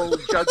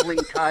ball-juggling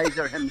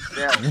Kaiser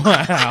himself.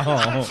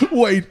 Wow.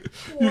 Wait,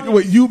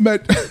 you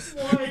met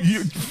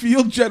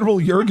Field General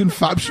Jürgen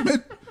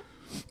Fapschmidt?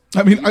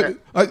 I mean,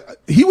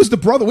 he was the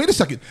brother. Wait a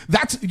second.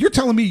 You're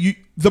telling me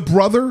the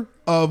brother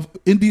of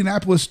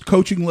Indianapolis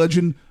coaching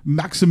legend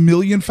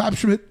Maximilian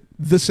Fapschmidt,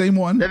 the same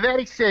one? The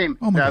very same.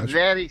 Oh my the gosh.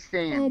 very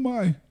same. Oh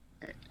my.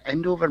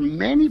 And over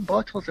many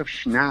bottles of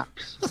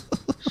schnapps,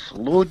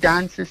 slow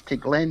dances to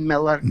Glenn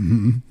Miller,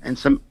 and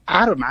some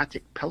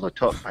aromatic pillow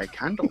talk by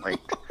candlelight,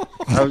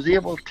 I was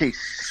able to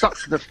suck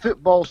the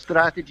football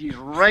strategies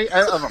right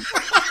out of him.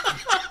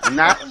 And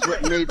that's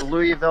what made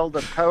Louisville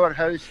the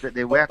powerhouse that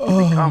they were to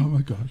become. Oh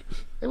my God.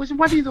 It was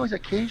one of those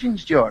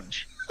occasions,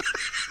 George.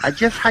 I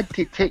just had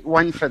to take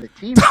one for the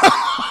team.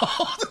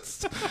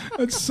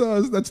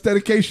 That's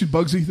dedication,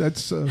 Bugsy.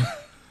 That's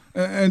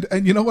and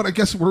you know what? I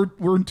guess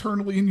we're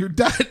internally in your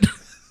debt.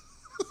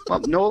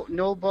 Well,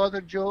 no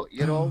bother, Joe.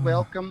 You're all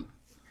welcome.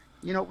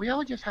 You know, we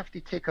all just have to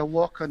take a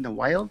walk on the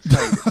wild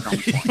side at some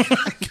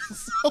point.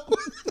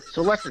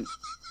 So listen,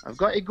 I've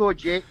got to go,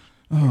 Jake.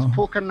 It's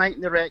poker night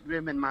in the rec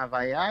room, and my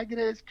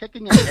Viagra is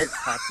kicking in. It's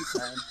party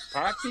time.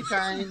 Party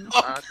time.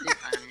 Party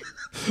time.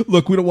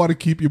 Look, we don't want to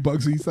keep you,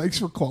 Bugsy. Thanks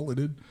for calling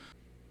in.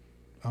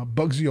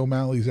 Bugsy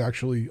O'Malley's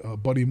actually a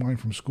buddy of mine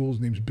from school.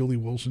 His name's Billy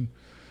Wilson.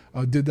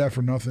 Did that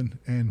for nothing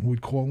and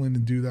would call in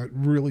and do that.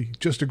 Really,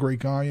 just a great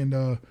guy and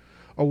a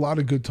lot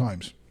of good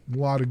times. A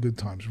lot of good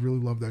times. Really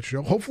love that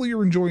show. Hopefully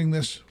you're enjoying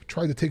this.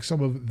 Try to take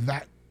some of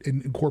that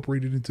and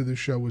incorporate it into this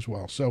show as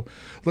well. So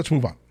let's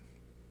move on.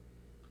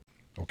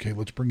 Okay,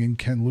 let's bring in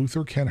Ken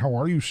Luther. Ken, how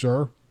are you,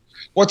 sir?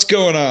 What's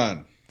going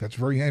on? That's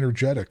very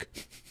energetic.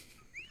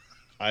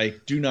 I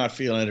do not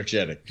feel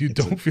energetic. You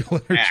don't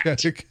feel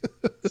energetic.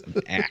 It's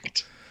an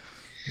act.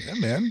 Yeah,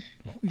 man.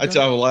 I'm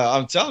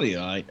telling you,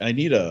 I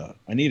need a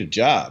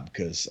job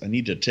because I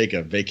need to take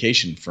a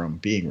vacation from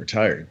being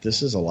retired.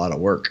 This is a lot of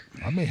work.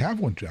 I may have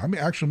one. I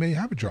may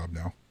have a job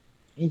now.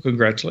 Well,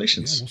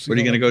 congratulations. Yeah, we'll see what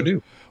are you going to go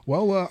do?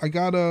 Well,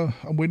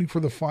 I'm waiting for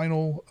the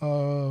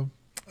final.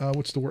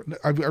 What's the word?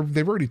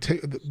 They've already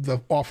taken the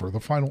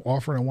final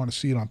offer, and I want to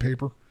see it on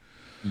paper.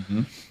 Mm-hmm.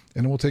 And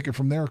then we'll take it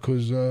from there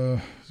because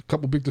a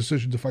couple big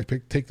decisions if I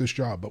take this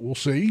job, but we'll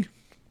see.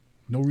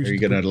 No reason. Are you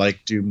going to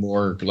do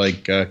more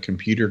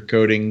computer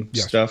coding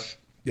stuff?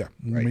 Yeah,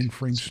 right.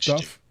 Mainframe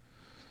stuff,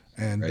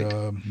 and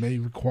may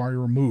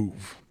require a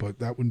move, but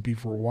that wouldn't be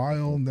for a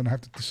while, and then I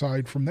have to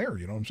decide from there.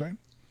 You know what I'm saying?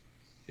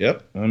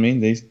 Yep. I mean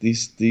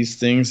these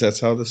things. That's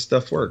how this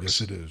stuff works.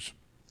 Yes, it is.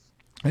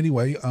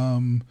 Anyway,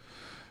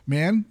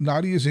 man,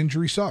 Nadia's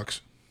injury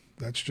sucks.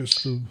 That's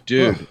just the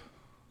dude.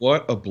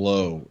 What a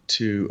blow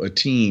to a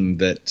team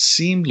that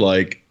seemed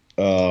like,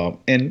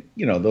 and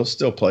they'll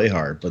still play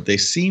hard, but they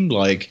seemed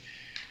like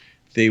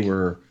they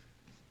were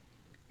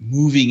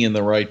moving in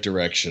the right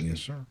direction.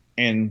 Yes, sir.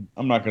 And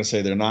I'm not going to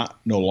say they're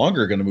no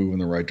longer going to move in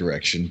the right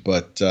direction,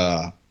 but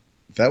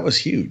that was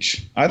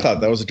huge. I thought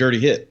that was a dirty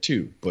hit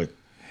too, but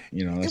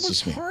that's it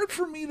was hard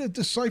for me to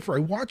decipher. I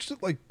watched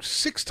it like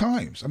 6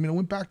 times. I mean, I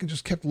went back and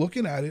just kept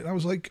looking at it, and I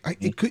was like,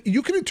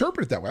 you can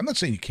interpret it that way. I'm not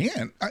saying you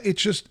can't.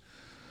 It's just,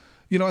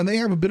 and they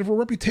have a bit of a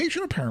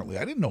reputation apparently.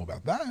 I didn't know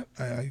about that.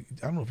 I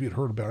don't know if you had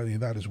heard about any of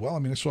that as well. I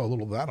mean, I saw a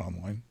little of that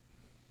online.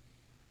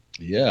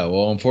 Yeah,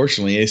 well,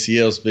 unfortunately,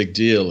 ACL's a big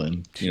deal,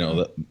 and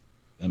that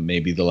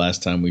maybe the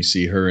last time we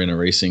see her in a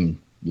racing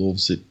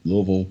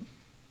Louisville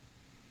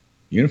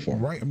uniform.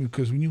 Right. I mean,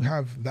 because when you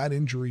have that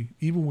injury,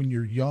 even when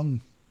you're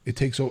young, it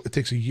takes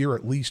a year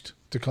at least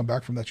to come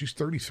back from that. She's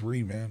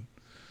 33, man.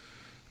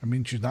 I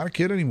mean, she's not a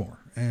kid anymore,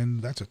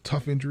 and that's a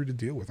tough injury to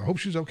deal with. I hope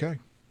she's okay.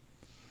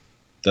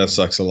 That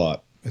sucks a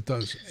lot. It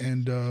does.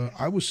 And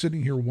I was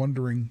sitting here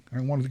wondering,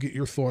 I wanted to get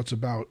your thoughts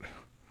about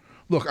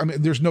look, I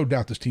mean, there's no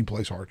doubt this team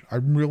plays hard.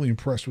 I'm really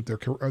impressed with their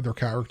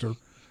character,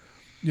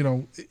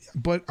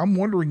 but I'm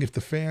wondering if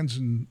the fans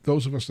and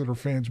those of us that are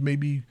fans,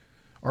 maybe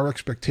our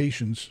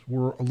expectations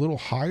were a little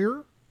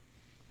higher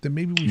than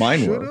maybe we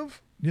should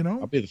have.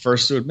 I'll be the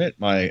first to admit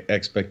my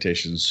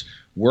expectations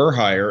were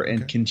higher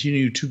and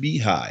continue to be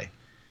high.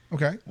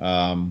 Okay.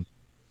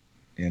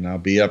 And I'll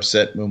be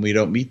upset when we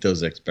don't meet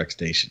those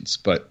expectations.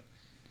 But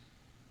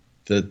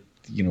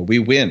we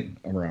win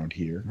around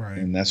here, right,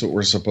 and that's what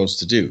we're supposed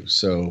to do.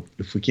 So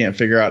if we can't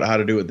figure out how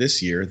to do it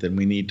this year, then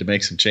we need to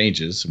make some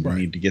changes, and we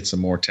need to get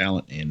some more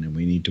talent in, and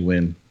we need to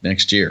win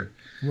next year.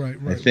 Right.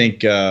 I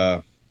think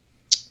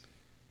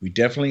we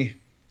definitely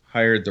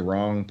hired the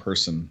wrong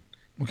person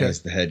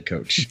as the head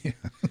coach. Yeah.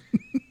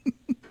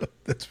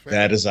 That's fair.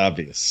 That is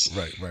obvious.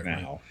 Right.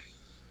 Now.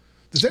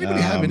 Does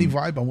anybody have any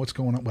vibe on what's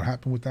going on? What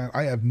happened with that?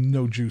 I have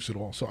no juice at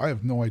all, so I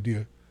have no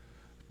idea.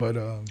 But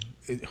who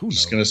knows? I'm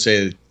just going to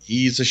say that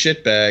he's a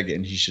shitbag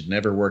and he should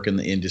never work in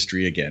the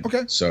industry again.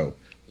 Okay. So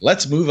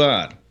let's move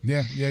on.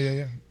 Yeah.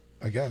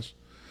 I guess.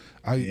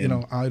 I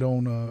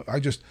don't.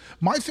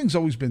 My thing's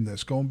always been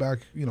this. Going back,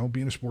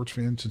 being a sports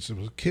fan since I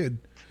was a kid.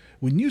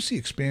 When you see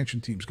expansion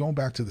teams going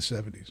back to the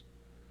 70s,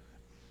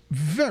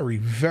 very,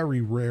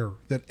 very rare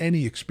that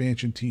any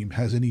expansion team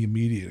has any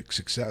immediate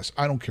success.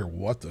 I don't care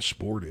what the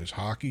sport is,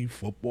 hockey,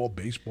 football,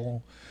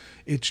 baseball.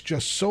 It's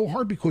just so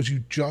hard because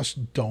you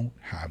just don't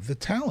have the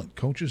talent.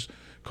 Coaching's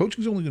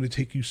only going to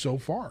take you so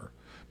far.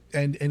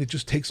 And it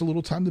just takes a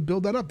little time to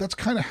build that up. That's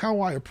kind of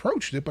how I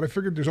approached it, but I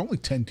figured there's only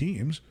 10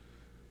 teams.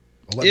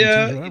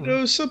 11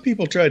 teams, some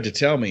people tried to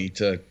tell me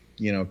to,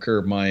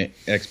 curb my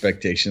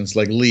expectations.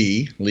 Like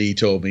Lee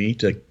told me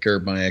to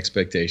curb my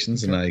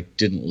expectations, and I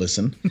didn't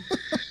listen.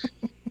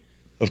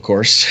 Of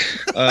course.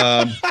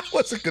 I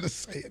wasn't going to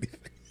say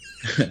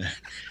anything.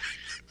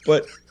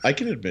 But I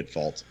can admit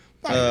fault.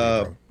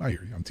 I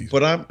hear you. I'm teasing.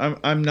 But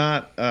I'm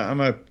not. I'm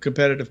a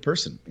competitive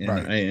person,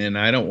 and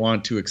I don't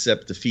want to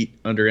accept defeat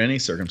under any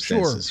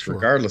circumstances, sure.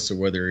 regardless of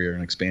whether you're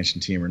an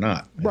expansion team or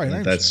not.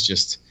 Right. That's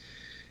just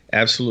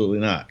absolutely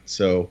not.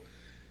 So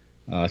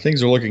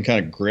things are looking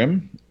kind of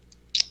grim,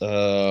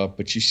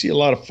 but you see a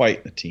lot of fight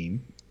in the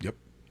team. Yep.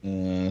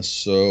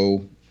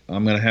 So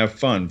I'm going to have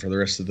fun for the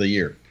rest of the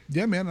year.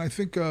 Yeah, man. I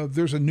think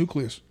there's a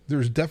nucleus.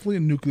 There's definitely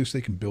a nucleus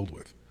they can build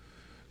with.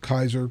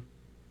 Kaiser,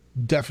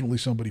 definitely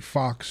somebody.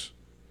 Fox,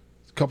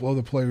 a couple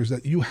other players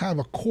that you have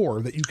a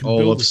core that you can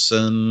build.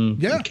 Olofsson,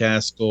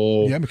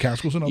 McCaskill. Yeah,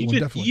 McCaskill's another one,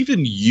 definitely. Even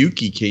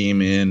Yuki came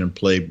in and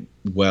played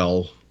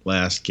well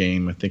last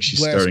game. I think she's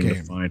starting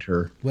to find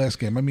her. Last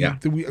game. I mean,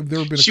 there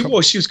have been she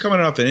was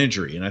coming off an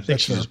injury, and I think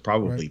she was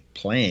probably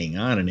playing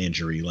on an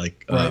injury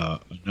like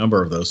a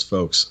number of those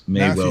folks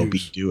may well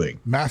be doing.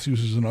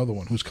 Matthews is another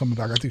one who's coming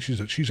back. I think she's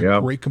a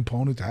great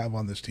component to have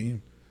on this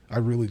team. I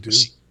really do.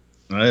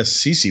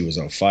 Cece was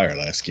on fire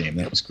last game.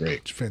 That was great.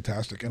 It's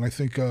fantastic, and I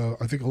think a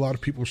lot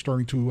of people are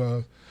starting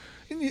to.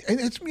 And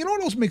it's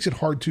what else makes it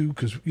hard too,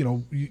 because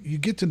you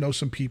get to know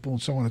some people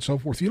and so on and so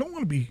forth. You don't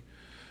want to be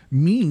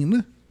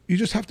mean. You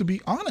just have to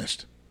be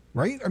honest,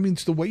 right? I mean,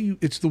 it's the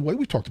way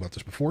we've talked about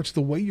this before. It's the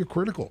way you're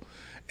critical,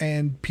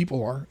 and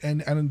people are.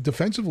 And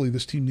defensively,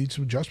 this team needs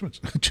some adjustments.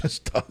 It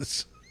just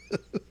does.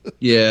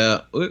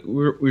 Yeah,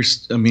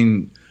 I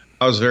mean,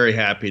 I was very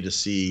happy to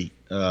see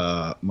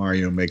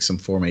Mario make some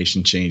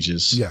formation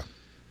changes. Yeah.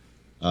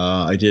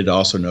 I did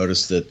also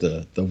notice that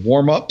the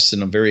warm-ups,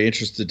 and I'm very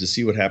interested to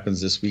see what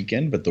happens this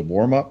weekend, but the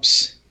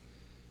warm-ups,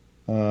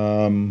 we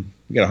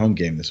got a home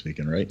game this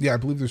weekend, right? Yeah, I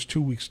believe there's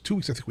 2 weeks. 2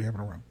 weeks, I think we have it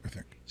around, I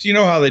think. So you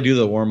know how they do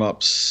the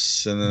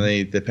warm-ups, and then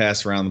they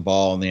pass around the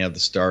ball, and they have the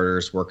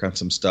starters work on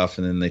some stuff,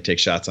 and then they take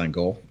shots on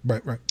goal?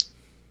 Right.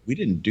 We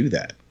didn't do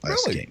that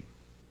last game,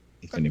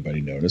 if anybody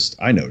noticed.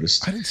 I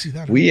noticed. I didn't see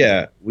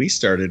that. We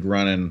started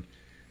running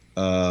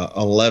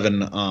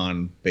 11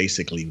 on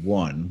basically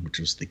one, which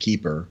was the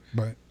keeper.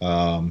 Right.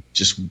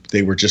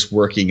 They were just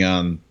working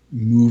on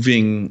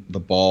moving the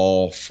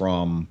ball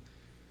from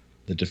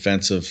the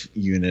defensive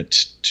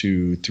unit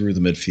through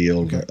the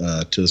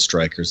midfield to the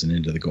strikers and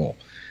into the goal.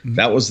 Mm-hmm.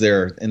 That was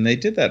and they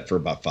did that for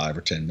about 5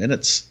 or 10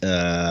 minutes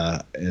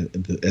as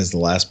the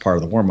last part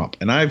of the warm up.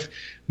 And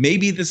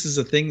maybe this is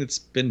a thing that's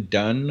been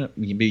done.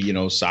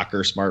 Maybe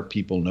soccer smart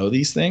people know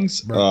these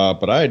things,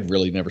 but I had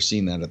really never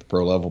seen that at the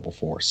pro level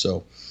before.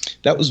 So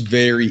that was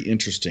very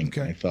interesting.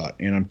 I thought,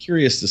 and I'm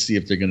curious to see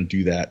if they're going to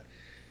do that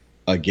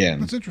again.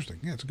 That's interesting.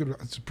 Yeah,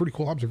 it's a pretty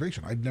cool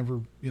observation. I'd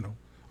never,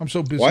 I'm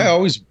so busy. Well,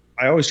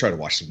 I always try to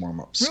watch the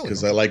warm-ups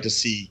because I like to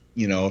see,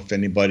 if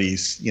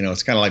anybody's,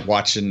 it's kind of like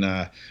watching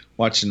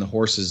the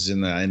horses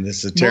and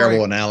this is a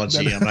terrible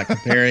analogy. I'm not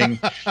comparing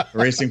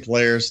racing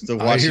players to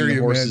watching the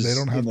horses they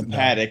don't have in the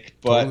paddock,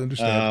 but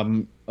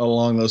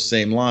along those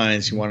same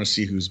lines, you want to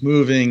see who's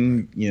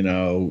moving,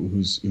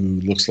 who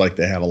looks like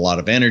they have a lot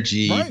of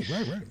energy, right.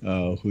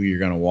 Who you're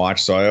going to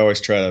watch. So I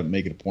always try to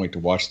make it a point to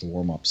watch the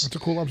warm-ups. That's a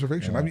cool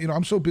observation. I mean,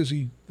 I'm so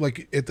busy,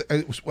 like at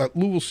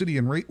Louisville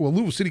City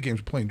Louisville City games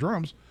playing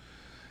drums.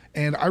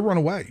 And I run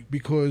away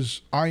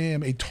because I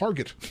am a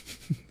target.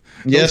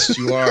 Yes,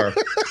 you are.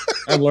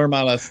 I've learned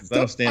my lessons. I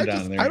don't stand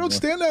down there. I don't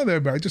stand down there,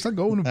 but I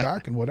go in the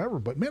back and whatever.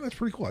 But man, that's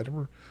pretty cool.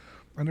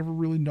 I never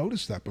really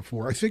noticed that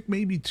before. I think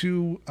maybe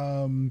too.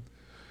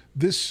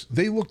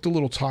 They looked a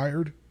little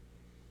tired,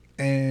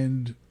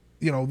 and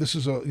this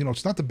is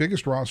it's not the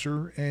biggest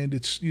roster, and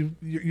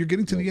you're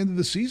getting to the end of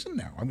the season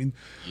now. I mean,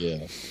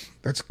 yeah,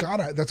 that's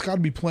gotta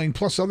be playing.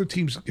 Plus, other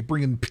teams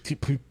bringing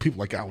people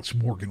like Alex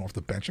Morgan off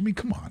the bench. I mean,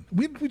 come on,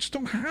 we just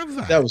don't have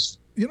that. That was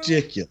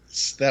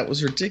ridiculous. That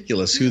was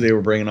ridiculous. Who they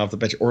were bringing off the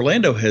bench.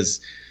 Orlando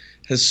has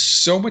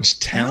so much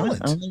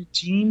talent on their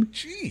team.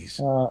 Jeez,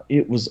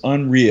 it was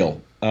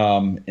unreal.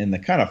 And the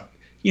kind of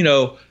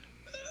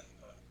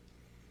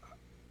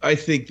I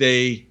think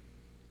they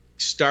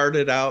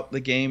started out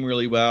the game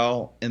really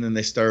well, and then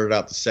they started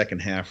out the second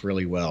half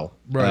really well.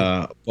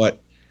 Right.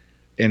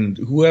 And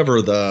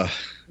whoever the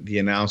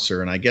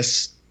announcer, and I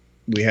guess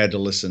we had to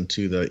listen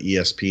to the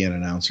ESPN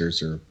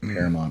announcers or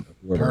Paramount,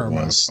 whoever it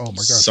was. Oh my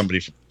God, somebody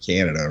from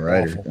Canada,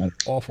 right?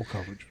 Awful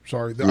coverage.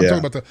 Sorry, Yeah.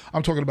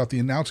 I'm talking about the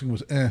announcing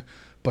was,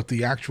 but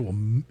the actual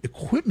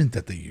equipment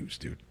that they used,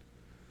 dude.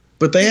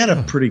 But they had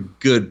a pretty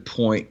good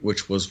point,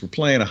 which was we're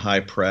playing a high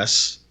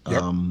press.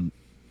 Yep.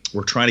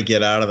 We're trying to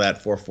get out of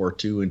that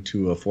 4-4-2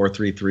 into a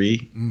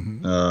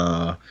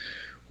 4-3-3,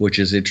 which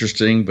is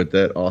interesting, but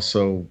that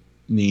also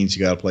means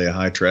you got to play a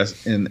high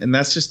press, and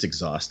that's just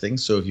exhausting.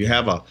 So if you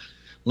have a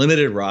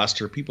limited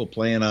roster, people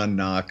playing on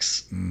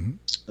knocks,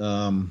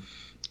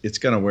 it's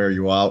going to wear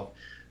you out.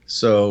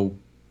 So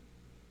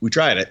we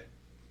tried it,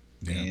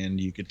 and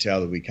you could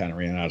tell that we kind of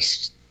ran out of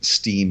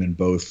steam in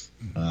both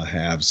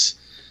halves.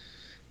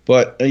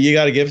 But you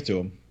got to give it to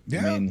them.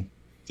 Yeah. I mean,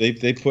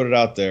 they put it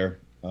out there.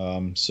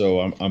 So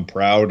I'm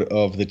proud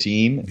of the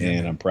team,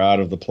 and I'm proud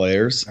of the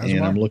players,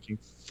 and I'm looking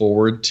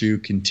forward to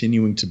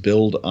continuing to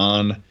build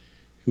on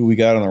who we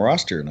got on the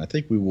roster, and I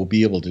think we will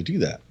be able to do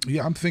that.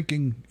 Yeah, I'm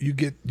thinking you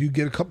get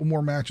a couple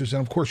more matches,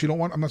 and of course you don't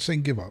want. I'm not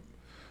saying give up,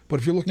 but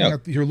if you're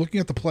looking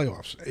at the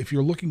playoffs, if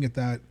you're looking at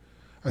that,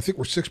 I think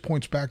we're 6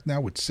 points back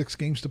now with 6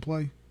 games to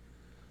play,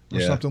 or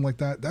something like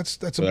that. That's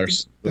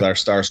with our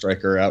star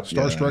striker out.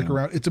 Striker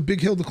out. It's a big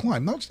hill to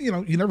climb. No,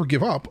 you never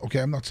give up.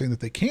 Okay, I'm not saying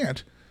that they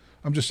can't.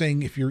 I'm just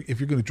saying if you're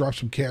going to drop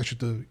some cash at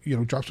the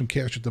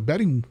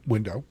betting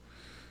window,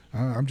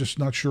 I'm just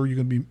not sure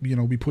you're going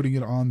to be putting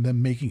it on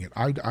them making it.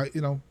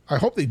 I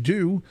hope they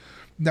do.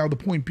 Now the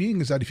point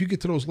being is that if you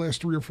get to those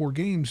last 3 or 4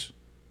 games,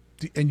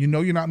 and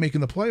you're not making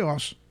the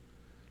playoffs,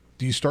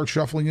 do you start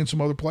shuffling in some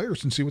other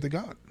players and see what they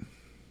got?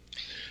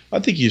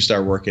 I think you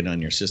start working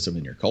on your system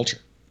and your culture.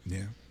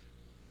 Yeah.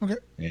 Okay.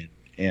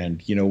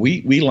 And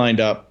we lined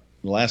up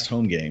the last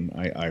home game.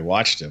 I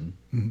watched him.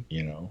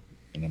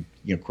 And I'm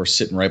of course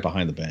sitting right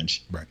behind the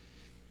bench. Right.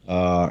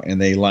 And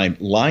they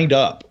lined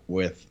up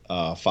with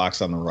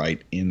Fox on the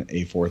right in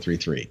a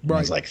 4-3-3. Right. I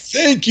was like,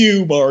 "Thank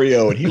you,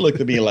 Mario." And he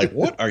looked at me like,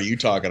 "What are you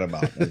talking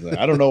about?" I was like,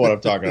 "I don't know what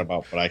I'm talking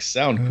about, but I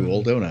sound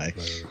cool, don't I?"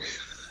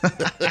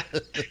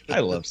 I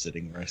love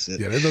sitting where I sit.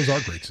 Yeah, those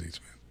are great seats,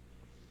 man.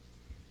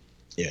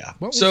 Yeah.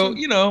 Well, so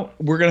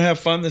we're gonna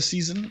have fun this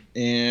season,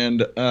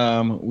 and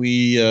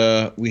we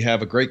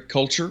have a great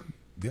culture.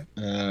 Yeah.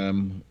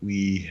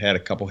 We had a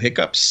couple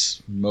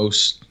hiccups,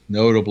 most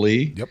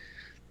notably,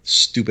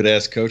 stupid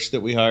ass coach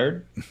that we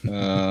hired.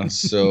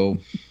 So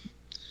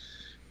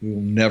we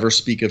will never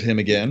speak of him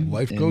again.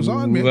 Life goes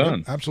on, man.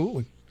 Yep,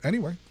 absolutely.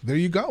 Anyway, there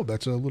you go.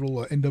 That's a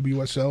little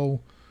NWSL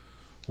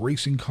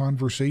racing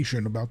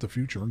conversation about the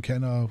future. And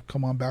Ken,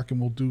 come on back and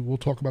we'll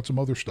talk about some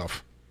other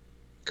stuff.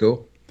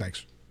 Cool.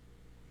 Thanks.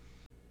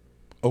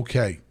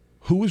 Okay,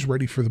 who is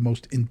ready for the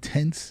most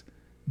intense,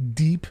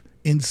 deep,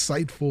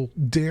 insightful,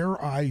 dare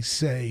I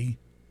say,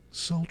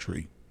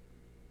 sultry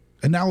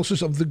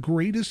analysis of the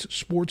greatest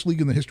sports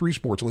league in the history of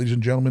sports? Ladies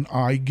and gentlemen,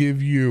 I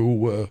give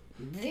you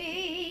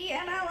the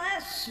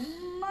MLS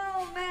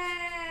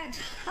moment.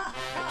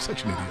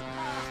 Such an idiot.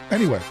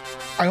 Anyway,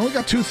 I only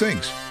got 2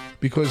 things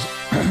because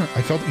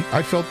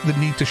I felt the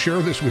need to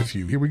share this with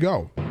you. Here we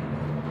go.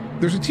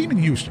 There's a team in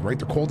Houston, right?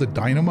 They're called the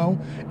Dynamo.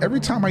 Every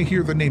time I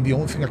hear the name, the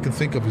only thing I can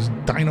think of is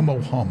Dynamo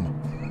Hum.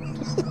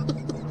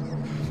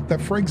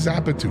 That Frank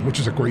Zappa tune, which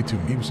is a great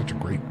tune. He was such a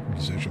great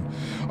musician.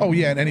 Oh,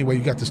 yeah, and anyway,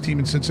 you got this team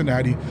in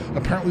Cincinnati.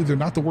 Apparently, they're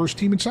not the worst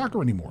team in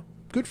soccer anymore.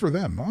 Good for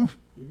them, huh?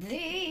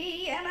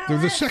 They're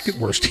the second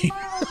worst team.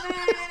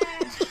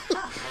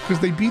 Because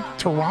they beat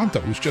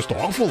Toronto, who's just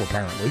awful,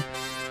 apparently.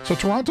 So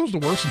Toronto's the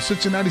worst, and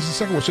Cincinnati's the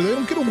second worst. So they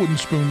don't get a wooden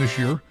spoon this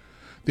year.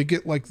 They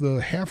get like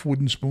the half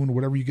wooden spoon or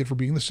whatever you get for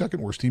being the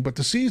second worst team. But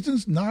the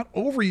season's not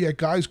over yet,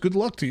 guys. Good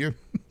luck to you.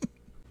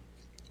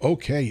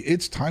 Okay,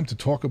 it's time to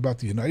talk about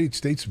the United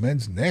States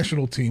men's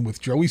national team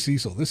with Joey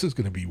Cecil. This is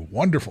going to be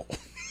wonderful.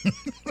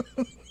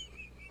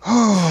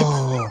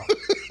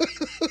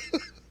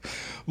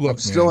 Look, I'm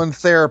still in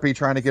therapy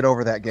trying to get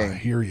over that game. I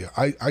hear you.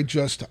 I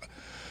just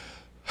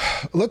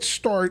let's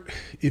start,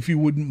 if you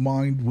wouldn't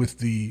mind, with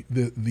the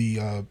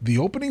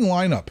opening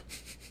lineup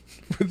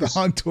for the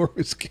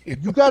Honduras game.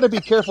 You got to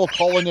be careful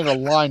calling it a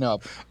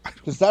lineup,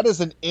 because that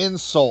is an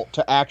insult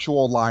to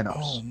actual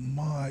lineups. Oh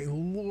my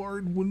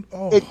Lord!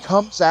 It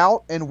comes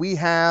out and we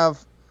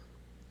have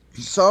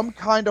some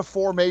kind of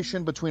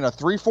formation between a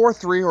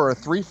 3-4-3 or a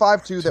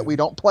 3-5-2 that we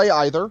don't play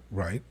either.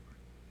 Right.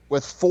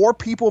 With 4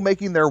 people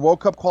making their World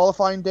Cup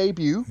qualifying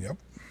debut. Yep.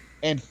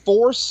 And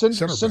 4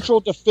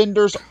 central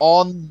defenders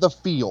on the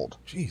field.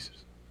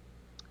 Jesus.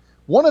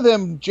 One of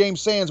them,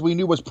 James Sands, we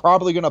knew was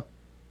probably going to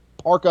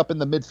park up in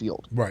the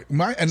midfield. Right.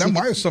 My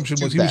assumption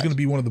was he was going to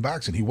be one of the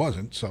backs, and he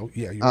wasn't. So,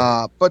 yeah, you're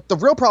right. But the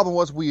real problem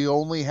was we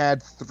only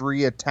had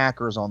 3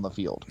 attackers on the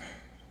field.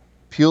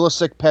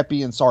 Pulisic,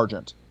 Pepe, and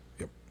Sargent.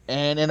 Yep.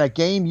 And in a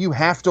game you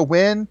have to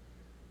win,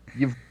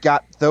 you've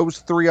got those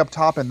 3 up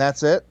top, and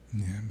that's it.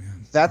 Yeah,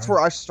 man. That's where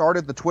I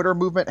started the Twitter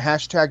movement,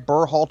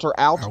 #Berhalter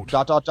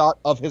out.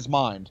 Of his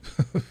mind.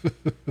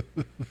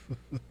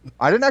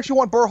 I didn't actually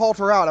want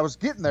Berhalter out. I was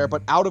getting there,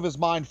 but out of his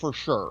mind for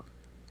sure.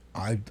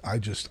 I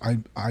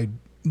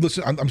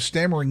listen, I'm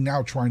stammering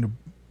now trying to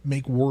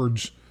make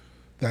words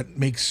that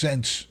make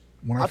sense.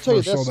 When I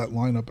first saw that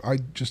lineup,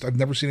 I've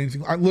never seen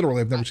anything. I've never seen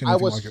anything like it. I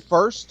was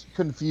first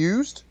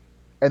confused,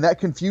 and that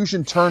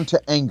confusion turned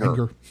to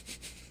anger.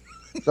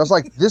 So I was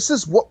like, this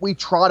is what we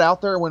trot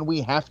out there when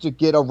we have to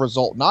get a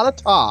result, not a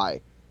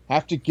tie,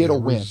 have to get a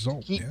win,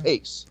 result, keep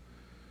pace.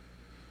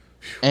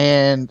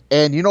 And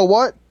you know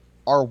what?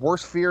 Our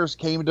worst fears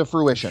came to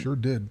fruition. Sure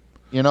did.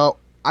 You know,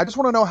 I just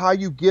want to know how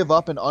you give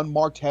up an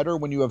unmarked header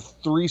when you have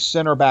 3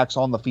 center backs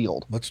on the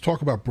field. Let's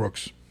talk about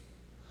Brooks.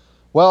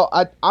 Well,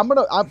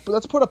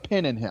 let's put a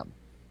pin in him.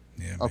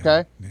 Yeah,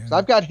 okay, yeah. So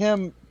I've got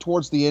him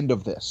towards the end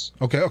of this.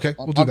 Okay,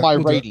 we'll do that. My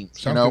ratings,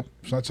 Sounds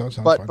good. Sounds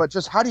fine. But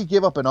just how do you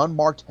give up an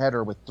unmarked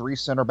header with 3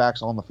 center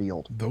backs on the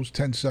field? Those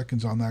 10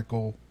 seconds on that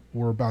goal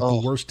were about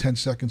the worst 10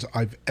 seconds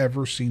I've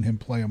ever seen him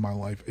play in my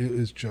life. It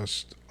is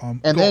just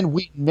then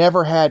we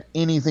never had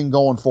anything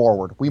going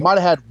forward. We might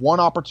have had one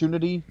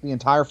opportunity the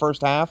entire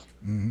first half.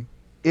 Mm-hmm.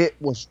 It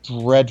was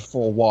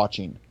dreadful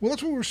watching. Well,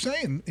 that's what we were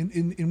saying.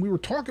 And we were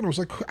talking. I was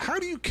like, how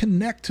do you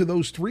connect to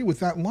those 3 with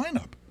that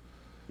lineup?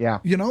 Yeah.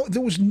 You know,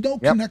 there was no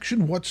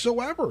connection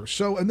whatsoever.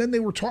 So, and then they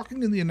were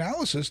talking in the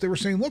analysis. They were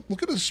saying,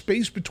 look at the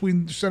space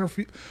between our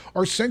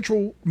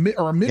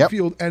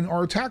midfield and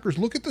our attackers.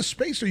 Look at the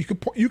space there.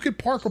 You could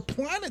park a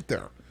planet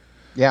there.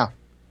 Yeah.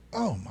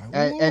 Oh my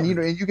Lord. And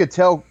you could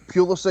tell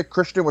Pulisic,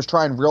 Christian was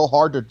trying real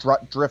hard to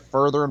drift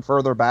further and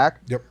further back.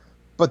 Yep.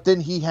 But then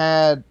he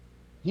had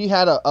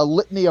a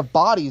litany of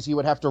bodies he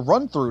would have to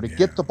run through to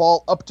get the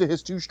ball up to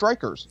his 2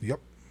 strikers. Yep.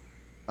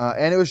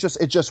 And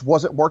it just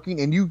wasn't working.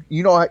 And you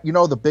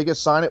know the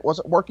biggest sign it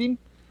wasn't working?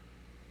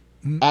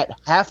 Mm-hmm.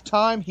 At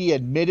halftime, he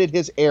admitted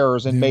his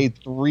errors and made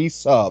 3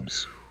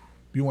 subs.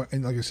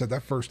 And like I said,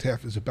 that first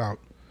half is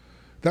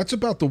that's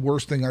about the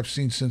worst thing I've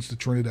seen since the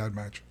Trinidad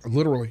match.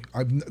 Literally,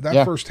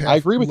 first half. I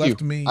agree with you.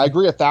 I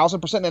agree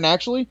 1,000%. And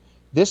actually,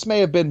 this may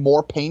have been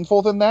more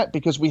painful than that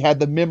because we had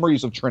the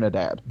memories of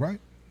Trinidad. Right.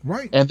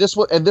 And this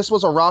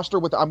was a roster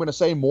with, I'm going to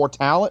say, more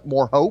talent,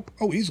 more hope.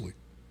 Oh, easily.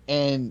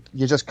 And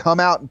you just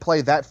come out and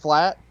play that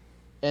flat,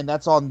 and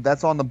that's on the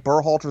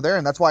Berhalter there,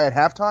 and that's why at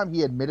halftime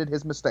he admitted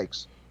his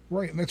mistakes.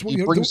 Right, and that's what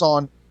he brings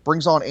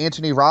on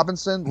Anthony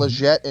Robinson,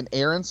 Leggett, and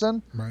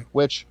Aronson. Right.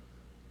 Which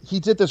he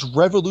did this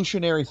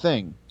revolutionary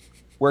thing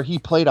where he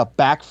played a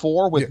back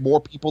 4 with more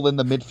people in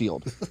the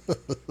midfield.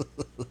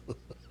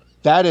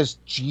 That is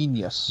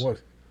genius.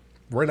 What?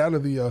 Right out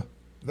of that was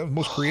the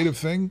most creative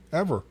thing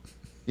ever.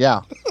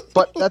 Yeah,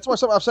 but that's why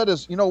something I've said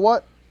is, you know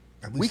what?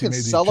 We can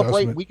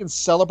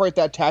celebrate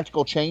that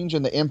tactical change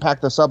and the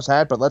impact the subs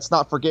had, but let's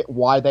not forget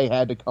why they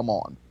had to come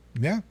on.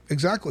 Yeah,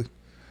 exactly.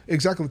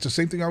 It's the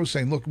same thing I was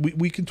saying. Look,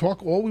 we can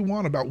talk all we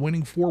want about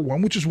winning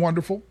 4-1, which is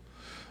wonderful.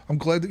 I'm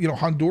glad that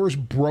Honduras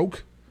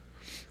broke,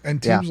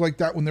 and teams like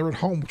that when they're at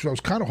home, which I was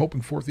kind of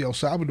hoping for at the El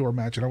Salvador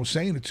match, and I was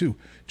saying it too.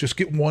 Just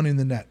get one in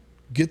the net.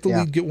 Get the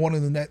lead, get one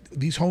in the net.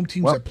 These home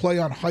teams that play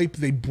on hype,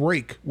 they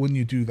break when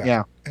you do that.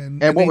 Yeah.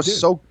 And what was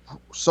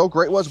so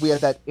great was we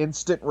had that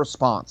instant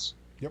response.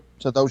 Yep.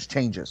 To those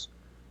changes,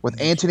 with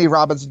Anthony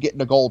Robinson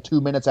getting a goal 2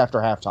 minutes after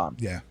halftime.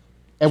 Yeah.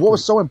 And what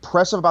was so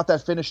impressive about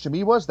that finish to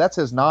me was that's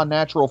his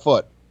non-natural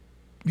foot.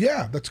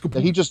 Yeah, that's good.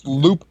 That he just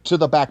looped to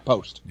the back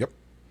post. Yep.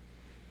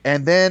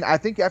 And then I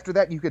think after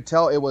that you could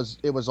tell it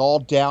was all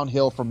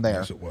downhill from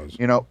there. Yes, it was.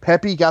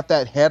 Pepe got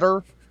that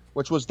header,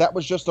 that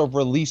was just a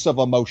release of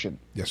emotion.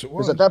 Yes, it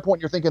was. Because at that point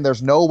you're thinking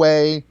there's no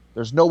way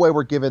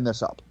we're giving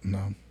this up.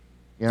 No.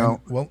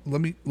 Well,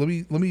 let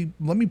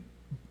me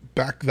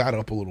back that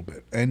up a little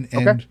bit.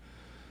 And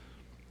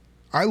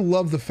I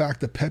love the fact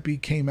that Pepe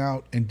came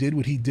out and did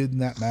what he did in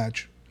that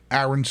match.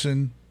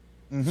 Aronson,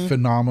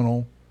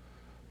 phenomenal.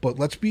 But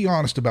let's be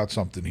honest about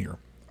something here.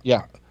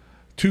 Yeah.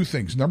 2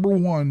 things. Number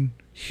 1,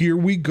 here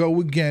we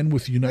go again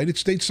with United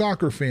States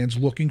soccer fans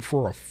looking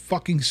for a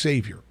fucking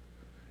savior.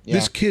 Yeah.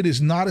 This kid is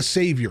not a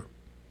savior.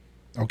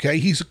 Okay?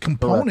 He's a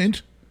component.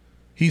 Correct.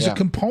 He's a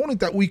component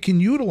that we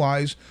can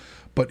utilize.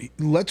 But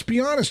let's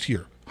be honest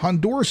here.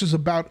 Honduras is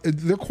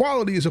their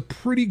quality is a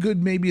pretty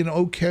good, maybe an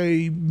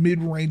okay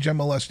mid-range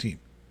MLS team.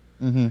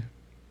 Mm-hmm.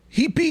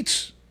 He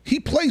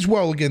plays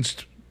well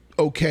against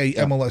okay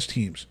MLS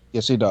teams.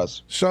 Yes, he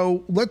does.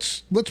 So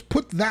let's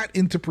put that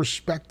into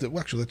perspective.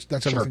 Well, actually,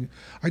 that's everything.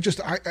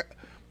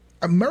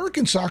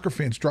 American soccer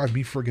fans drive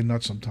me friggin'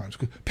 nuts sometimes.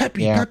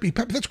 Pepe,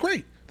 that's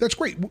great. That's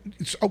great.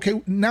 It's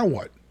okay. Now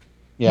what?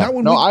 Yeah.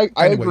 Now I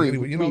agree.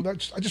 Anyway, you know,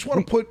 I just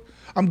want to put.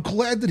 I'm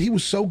glad that he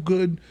was so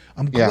good.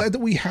 I'm glad that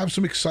we have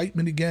some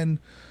excitement again.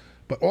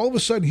 But all of a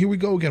sudden, here we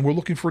go again. We're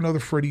looking for another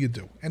Freddie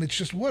Adu, and it's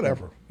just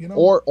whatever, you know.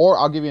 Or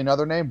I'll give you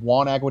another name,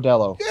 Juan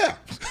Aguadelo. Yeah,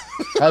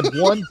 had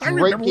one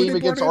great game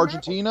against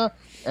Argentina,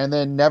 and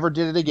then never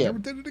did it again. Never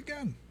did it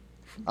again.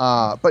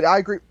 But I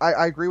agree.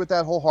 I agree with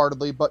that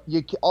wholeheartedly. But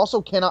you also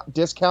cannot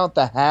discount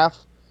the half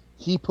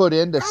he put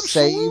in to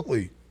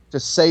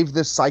save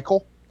this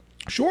cycle.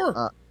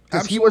 Sure,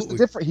 because he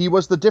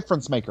was the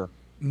difference maker.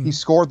 He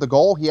scored the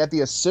goal. He had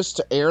the assist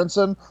to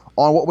Aronson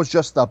on what was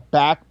just the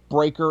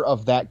backbreaker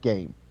of that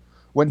game.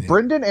 When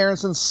Brendan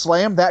Aronson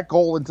slammed that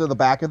goal into the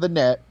back of the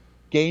net,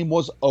 game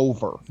was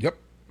over. Yep.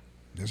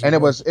 And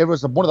it was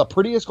one of the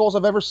prettiest goals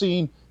I've ever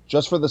seen,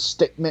 just for the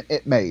statement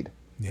it made.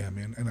 Yeah,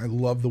 man, and I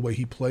love the way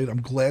he played.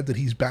 I'm glad that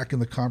he's back in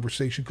the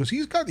conversation because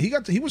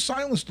he was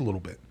silenced a little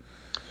bit.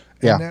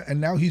 And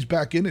now he's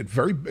back in it.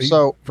 Very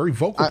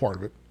vocal part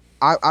of it.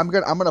 I'm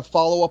gonna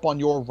follow up on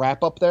your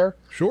wrap up there.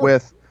 Sure.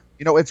 With,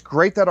 you know, it's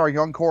great that our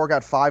young core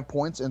got 5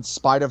 points in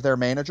spite of their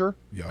manager.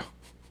 Yeah.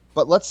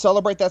 But let's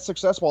celebrate that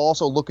success while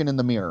also looking in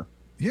the mirror.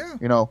 Yeah.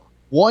 You know,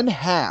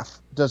 1/2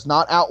 does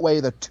not outweigh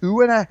the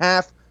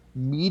 2.5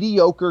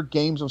 mediocre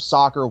games of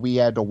soccer we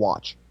had to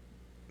watch.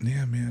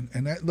 Yeah, man.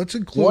 And let's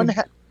include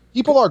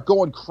people are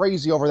going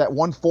crazy over that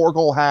 1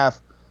 4-goal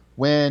half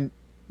when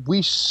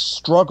we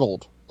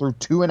struggled through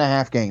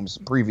 2.5 games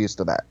previous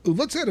to that.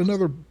 Let's add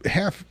another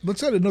half.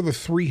 Let's add another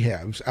 3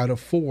 halves out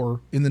of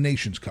 4 in the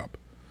Nations Cup,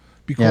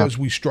 because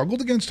we struggled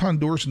against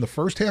Honduras in the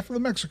first half of the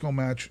Mexico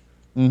match.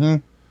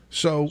 Mm-hmm.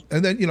 So,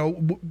 and then, you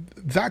know,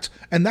 that's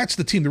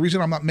the team. The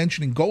reason I'm not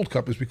mentioning Gold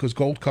Cup is because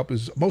Gold Cup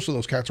is, most of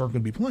those cats aren't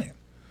going to be playing.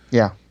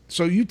 Yeah.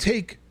 So you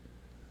take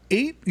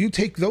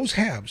those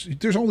halves.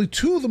 There's only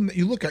 2 of them that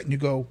you look at and you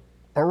go,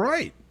 all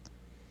right.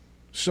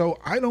 So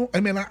I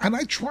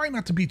try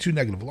not to be too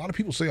negative. A lot of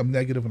people say I'm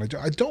negative, and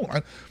I don't.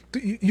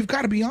 You've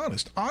got to be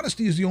honest.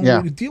 Honesty is the only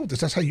way to deal with this.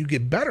 That's how you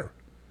get better.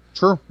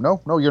 True.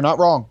 No, you're not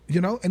wrong.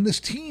 You know, and this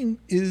team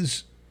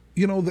is,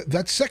 you know,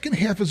 that second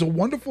half is a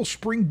wonderful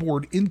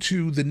springboard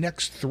into the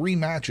next 3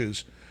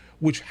 matches,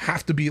 which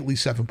have to be at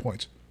least 7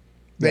 points.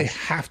 They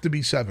have to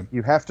be 7.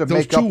 You have to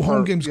those make up 2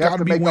 home games got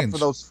to be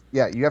wins.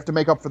 You have to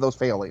make up for those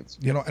failings.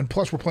 You know, and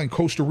plus we're playing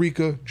Costa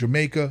Rica,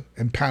 Jamaica,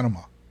 and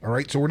Panama. All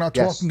right, so we're not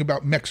talking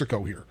about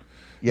Mexico here.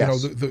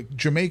 Yes. You know, the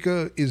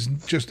Jamaica is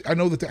just, I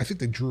know that I think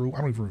they drew, I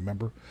don't even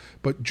remember,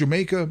 but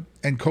Jamaica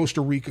and Costa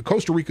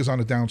Rica's on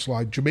a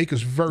downslide.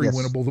 Jamaica's very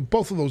winnable.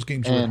 Both of those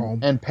games are at home.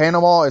 And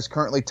Panama is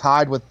currently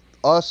tied with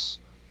us,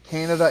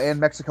 Canada, and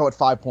Mexico at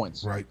 5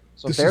 points. Right.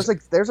 So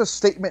there's a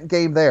statement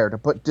game there to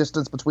put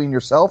distance between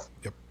yourself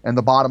and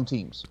the bottom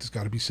teams. It's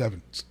got to be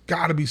 7. It's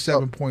got to be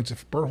 7 points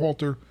if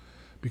Berhalter.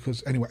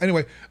 Because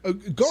anyway,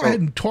 go ahead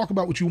and talk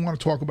about what you want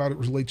to talk about. It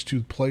relates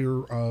to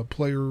player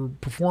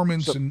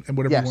performance and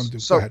whatever you want to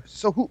do. Go ahead.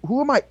 So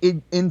who am I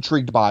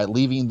intrigued by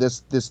leaving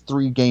this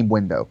 3-game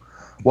window?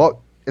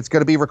 Well, it's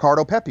going to be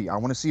Ricardo Pepi. I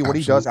want to see what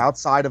he does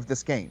outside of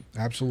this game.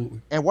 Absolutely.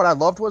 And what I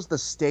loved was the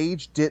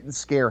stage didn't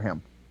scare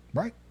him.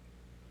 Right.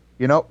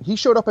 You know, he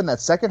showed up in that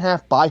second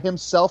half by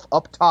himself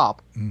up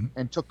top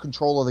and took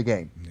control of the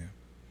game. Yeah.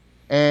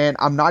 And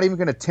I'm not even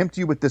going to tempt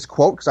you with this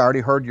quote because I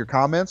already heard your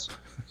comments.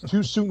 It's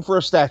too soon for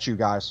a statue,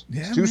 guys.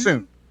 Yeah, it's too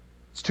soon.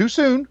 It's too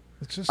soon.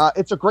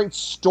 It's a great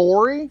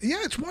story. Yeah,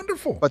 it's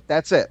wonderful. But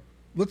that's it.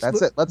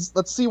 That's it.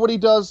 Let's see what he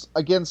does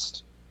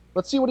against.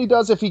 Let's see what he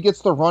does if he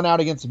gets the run out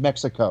against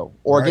Mexico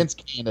or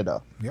against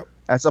Canada. Yep.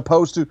 As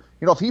opposed to,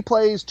 you know, if he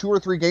plays 2 or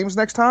 3 games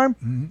next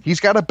time, he's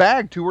got to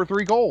bag 2 or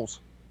 3 goals.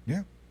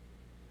 Yeah.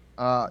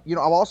 You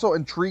know, I'm also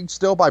intrigued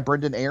still by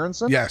Brendan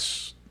Aronson.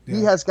 Yes. Yeah.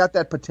 He has got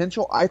that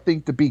potential, I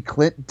think, to be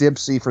Clint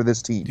Dempsey for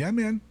this team. Yeah,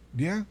 man.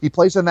 Yeah. He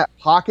plays in that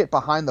pocket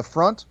behind the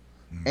front,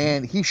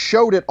 and he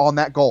showed it on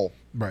that goal.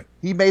 Right.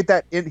 He made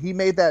that deep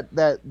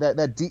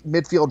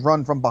midfield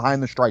run from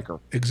behind the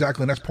striker.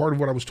 Exactly, and that's part of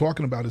what I was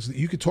talking about. Is that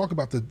you could talk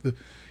about the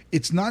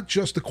it's not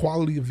just the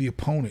quality of the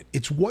opponent;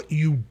 it's what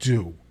you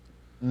do.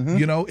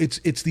 You know,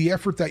 it's the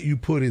effort that you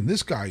put in.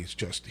 This guy is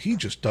he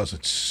just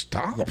doesn't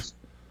stop. Yes.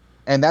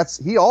 And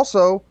he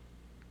also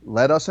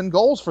led us in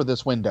goals for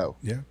this window.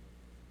 Yeah.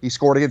 He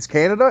scored against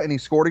Canada and he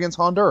scored against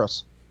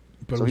Honduras.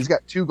 So he's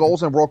got 2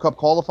 goals in World Cup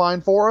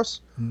qualifying for us.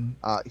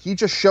 He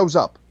just shows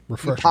up.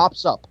 Refreshing. He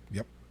pops up.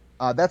 Yep.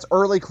 That's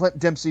early Clint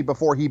Dempsey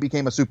before he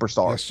became a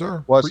superstar. Yes,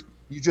 sir.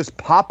 You just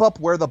pop up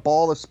where the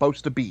ball is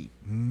supposed to be.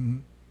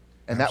 And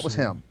that was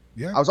him.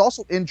 Yeah. I was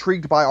also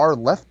intrigued by our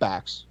left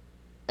backs,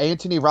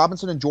 Anthony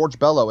Robinson and George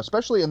Bello,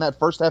 especially in that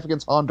first half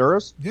against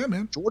Honduras. Yeah,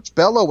 man. George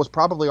Bello was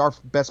probably our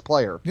best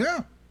player.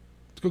 Yeah.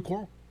 It's a good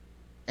call.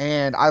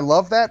 And I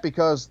love that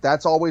because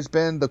that's always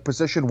been the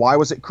position. Why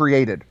was it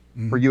created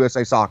for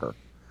USA Soccer?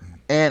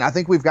 And I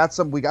think we got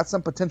some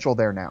potential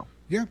there now.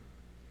 Yeah.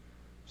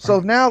 So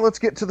now let's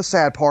get to the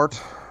sad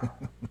part.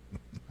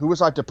 Who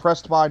was I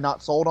depressed by,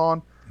 not sold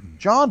on?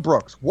 John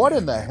Brooks. What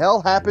in the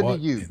hell happened to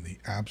you? In the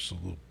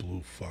absolute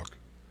blue fuck.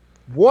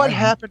 What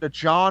happened to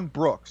John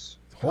Brooks?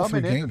 All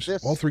 3 games.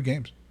 All 3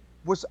 games.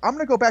 I'm going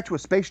to go back to a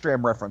Space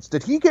Jam reference.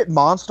 Did he get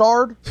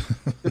monstered?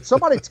 Did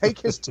somebody take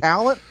his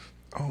talent?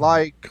 Oh,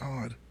 my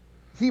God.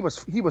 He was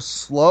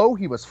slow.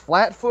 He was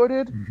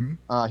flat-footed.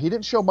 Mm-hmm. He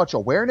didn't show much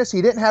awareness.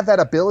 He didn't have that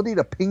ability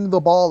to ping the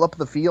ball up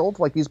the field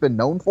like he's been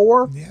known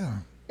for. Yeah.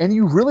 And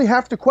you really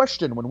have to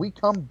question when we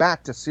come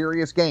back to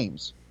serious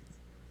games.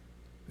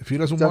 If he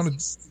doesn't want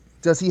to...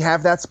 Does he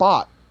have that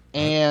spot?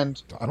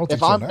 And I don't think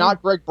if I'm now.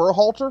 not Greg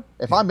Berhalter,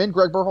 if I'm in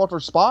Greg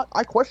Berhalter's spot,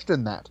 I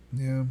question that.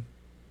 Yeah.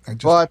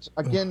 But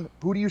again,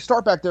 who do you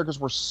start back there? Because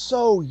we're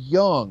so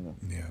young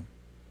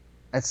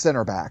at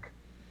center back.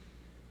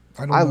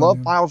 I love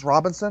Miles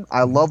Robinson.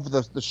 I love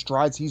the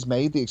strides he's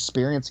made, the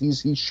experience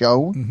he's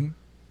shown. Mm-hmm.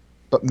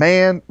 But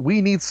man,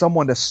 we need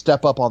someone to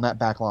step up on that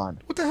back line.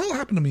 What the hell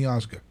happened to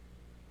Miazga?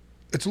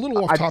 It's a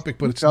little off topic,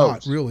 but it's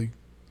not really.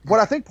 What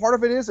I think part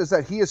of it is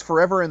that he is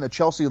forever in the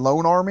Chelsea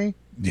loan army.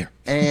 Yeah.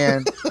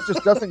 And he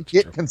just doesn't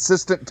get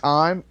consistent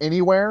time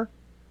anywhere.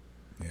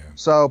 Yeah.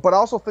 So, but I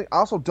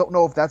also don't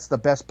know if that's the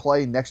best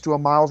play next to a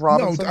Miles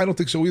Robinson. No, I don't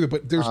think so either.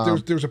 But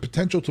there's a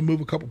potential to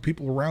move a couple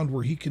people around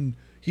where he could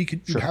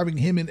having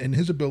him and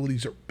his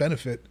abilities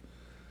benefit.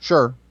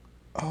 Sure.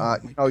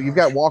 You've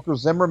got Walker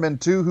Zimmerman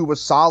too, who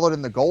was solid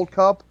in the Gold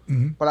Cup.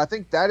 Mm-hmm. But I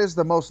think that is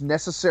the most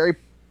necessary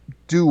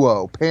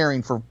duo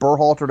pairing for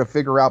Berhalter to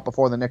figure out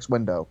before the next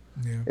window.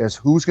 Yeah. Is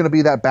who's going to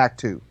be that back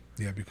two.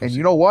 Yeah, because and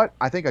you know what?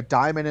 I think a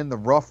diamond in the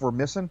rough we're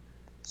missing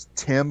is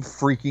Tim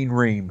freaking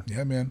Ream.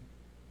 Yeah, man.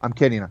 I'm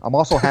kidding. I'm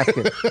also half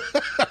kidding.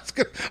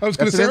 I was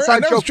going to say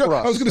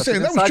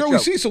that was Joey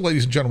Cecil,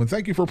 ladies and gentlemen.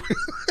 Thank you for.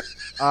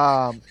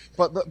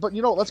 But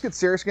let's get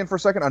serious again for a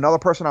second. Another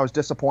person I was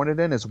disappointed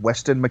in is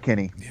Weston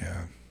McKennie.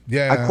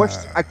 Yeah.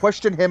 I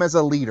question him as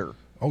a leader.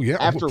 Oh yeah.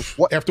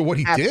 After what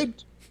he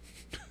did,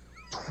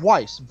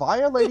 twice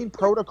violating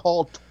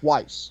protocol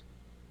twice,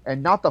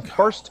 and not the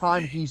first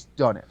time he's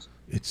done it.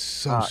 It's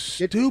so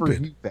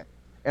stupid.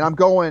 And I'm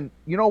going,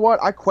 you know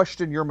what? I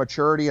question your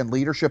maturity and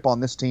leadership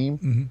on this team.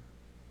 Mm-hmm.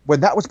 When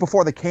that was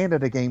before the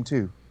Canada game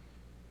too.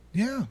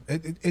 Yeah,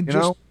 and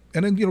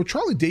then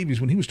Charlie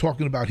Davies, when he was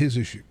talking about his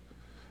issue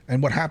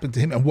and what happened to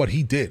him and what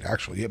he did,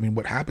 actually, I mean,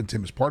 what happened to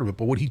him is part of it,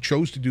 but what he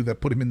chose to do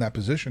that put him in that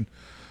position,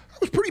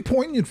 that was pretty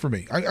poignant for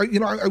me.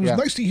 It was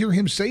nice to hear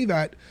him say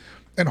that,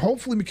 and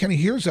hopefully McKennie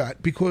hears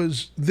that,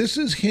 because this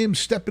is him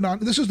stepping on.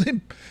 This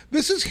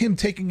is him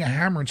taking a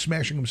hammer and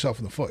smashing himself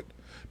in the foot.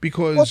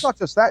 Because it's not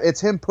just that;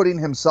 it's him putting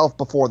himself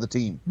before the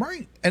team,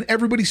 right? And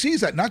everybody sees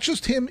that, not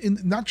just him,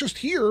 not just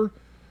here.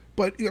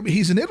 But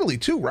he's in Italy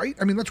too, right?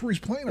 I mean, that's where he's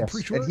playing. Yes. I'm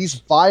pretty sure. And he's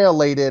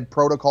violated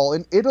protocol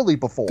in Italy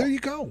before. There you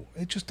go.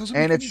 It just doesn't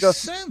make any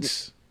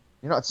sense.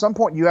 At some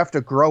point you have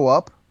to grow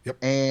up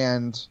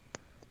and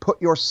put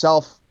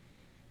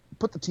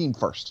the team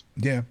first.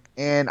 Yeah.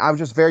 And I was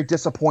just very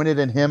disappointed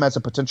in him as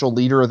a potential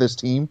leader of this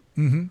team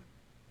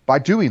by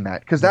doing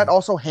that, because that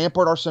also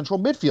hampered our central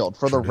midfield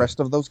for the rest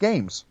of those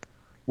games,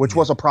 which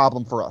was a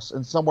problem for us,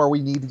 and somewhere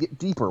we need to get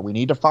deeper. We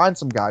need to find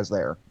some guys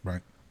there.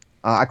 Right.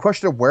 I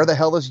questioned where the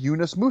hell is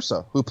Yunus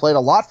Musa, who played a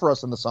lot for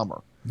us in the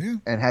summer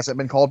and hasn't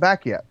been called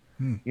back yet.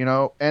 And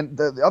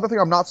the other thing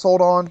I'm not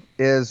sold on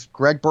is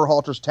Greg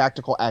Berhalter's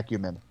tactical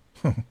acumen.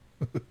 After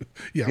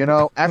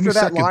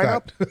that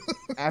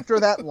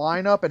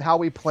lineup and how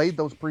we played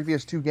those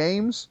previous 2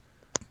 games,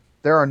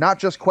 there are not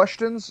just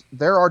questions,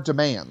 there are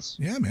demands.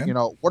 Yeah, man.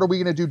 What are we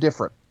going to do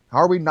different? How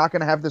are we not going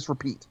to have this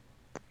repeat?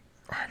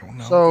 I don't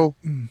know. So,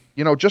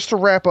 just to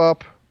wrap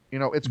up,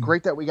 it's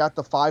great that we got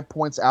the 5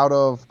 points out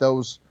of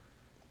those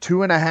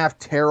 2.5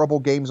 terrible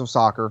games of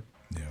soccer.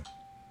 Yeah.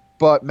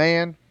 But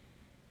man,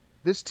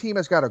 this team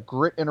has got a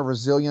grit and a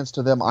resilience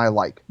to them I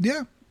like.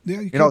 Yeah.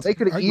 Yeah. They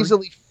could have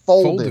easily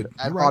folded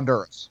at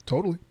Honduras.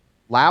 Totally.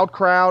 Loud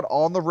crowd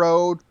on the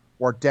road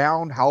or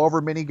down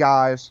however many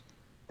guys.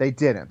 They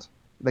didn't.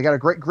 They got a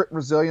great grit and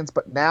resilience,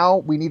 but now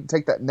we need to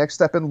take that next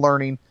step in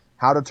learning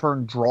how to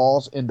turn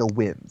draws into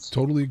wins.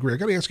 Totally agree. I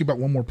got to ask you about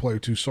one more player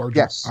too, Sargent.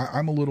 Yes.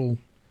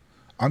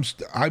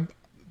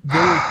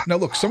 Now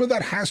look, some of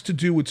that has to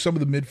do with some of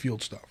the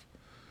midfield stuff.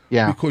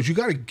 Yeah. Because you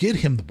got to get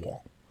him the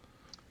ball.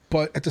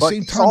 But at the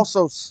same time,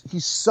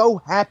 he's so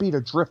happy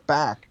to drift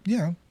back.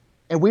 Yeah.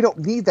 And we don't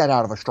need that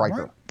out of a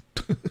striker.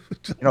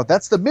 Right.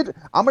 That's the mid.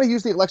 I'm going to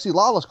use the Alexi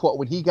Lawless quote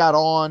when he got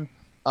on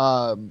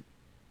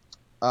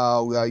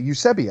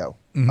Eusebio.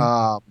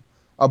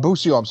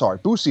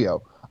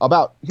 Busio.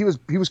 About he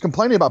was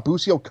complaining about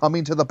Busio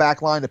coming to the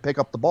back line to pick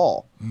up the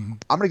ball. I'm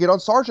going to get on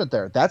Sargent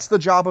there. That's the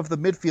job of the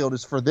midfield,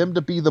 is for them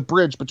to be the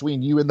bridge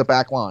between you and the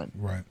back line.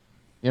 Right.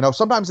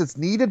 Sometimes it's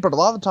needed, but a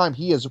lot of the time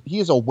he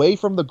is away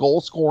from the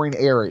goal scoring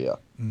area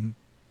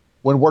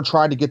when we're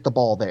trying to get the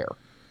ball there.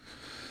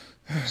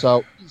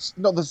 So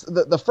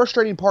the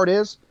frustrating part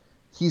is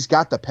he's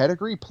got the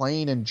pedigree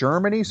playing in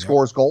Germany,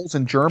 scores goals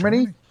in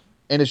Germany,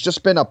 and it's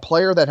just been a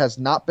player that has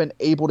not been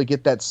able to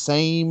get that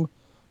same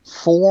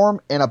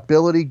form and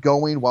ability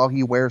going while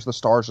he wears the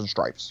stars and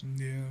stripes.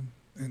 Yeah.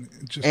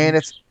 And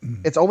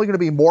it's only going to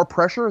be more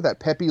pressure that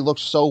Pepe looked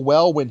so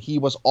well when he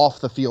was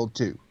off the field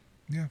too.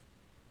 Yeah.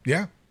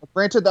 Yeah.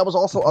 Granted, that was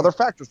also other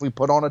factors. We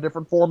put on a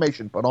different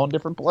formation, put on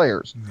different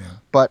players. Yeah.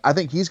 But I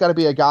think he's got to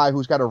be a guy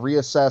who's got to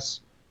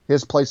reassess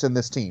his place in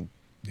this team.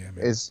 Yeah,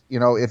 man. Is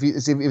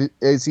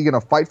he going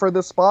to fight for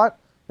this spot?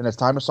 Then it's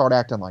time to start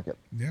acting like it.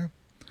 Yeah,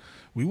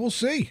 we will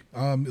see.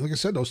 Like I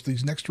said,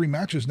 these next 3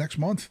 matches next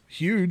month,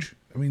 huge.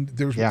 I mean,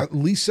 there's at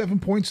least 7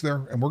 points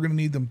there, and we're going to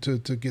need them to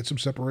get some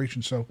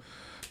separation. So,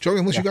 Joey,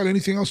 unless you got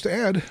anything else to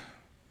add.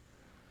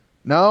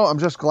 No, I'm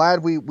just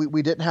glad we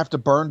didn't have to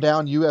burn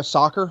down U.S.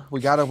 Soccer.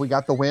 We got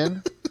the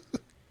win,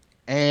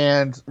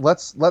 and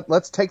let's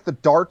take the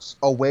darts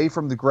away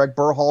from the Greg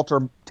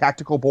Berhalter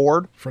tactical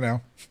board for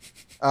now.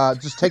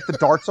 Just take the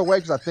darts away,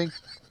 because I think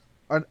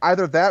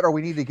either that or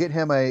we need to get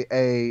him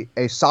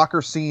a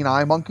soccer scene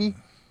eye monkey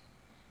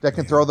that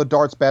can throw the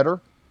darts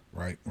better.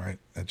 Right.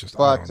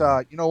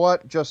 But you know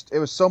what? It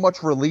was so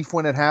much relief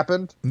when it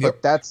happened.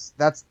 Yep. But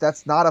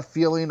that's not a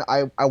feeling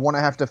I want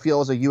to have to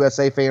feel as a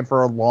USA fan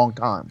for a long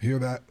time. Hear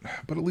that?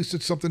 But at least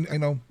it's something. I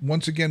know.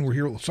 Once again, we're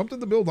here, something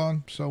to build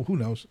on. So who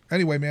knows?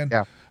 Anyway, man.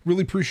 Yeah.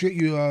 Really appreciate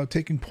you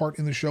taking part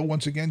in the show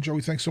once again,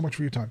 Joey. Thanks so much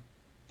for your time.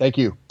 Thank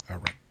you. All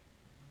right.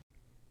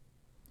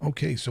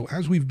 Okay, so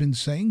as we've been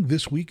saying,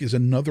 this week is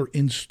another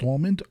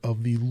installment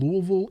of the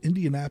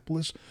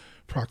Louisville-Indianapolis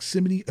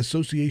Proximity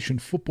Association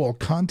Football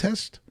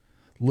Contest,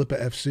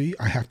 LIPAFC.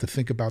 I have to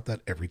think about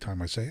that every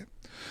time I say it.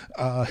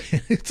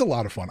 It's a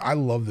lot of fun. I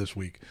love this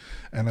week,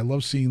 and I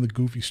love seeing the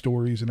goofy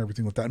stories and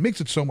everything like that. It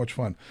makes it so much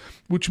fun,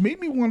 which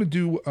made me want to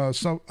do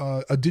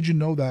a Did You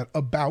Know That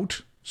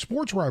about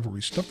sports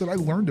rivalries, stuff that I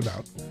learned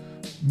about.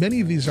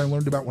 Many of these I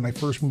learned about when I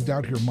first moved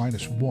out here,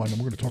 -1, and we're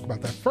going to talk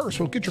about that first.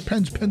 So get your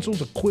pens,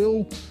 pencils, a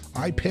quill,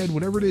 iPad,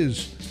 whatever it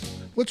is.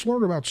 Let's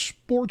learn about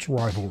sports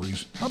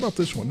rivalries. How about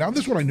this one? Now,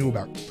 this is what I knew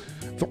about.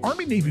 The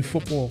Army-Navy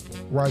football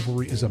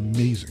rivalry is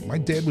amazing. My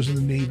dad was in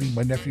the Navy.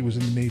 My nephew was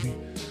in the Navy.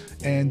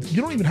 And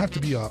you don't even have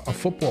to be a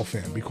football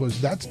fan, because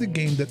that's the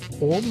game that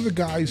all of the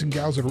guys and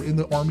gals that are in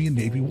the Army and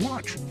Navy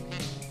watch.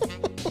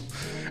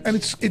 And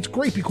it's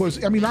great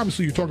because, I mean,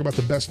 obviously you're talking about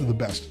the best of the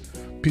best,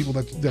 people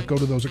that go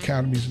to those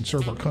academies and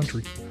serve our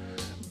country.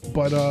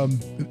 But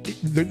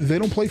they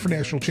don't play for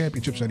national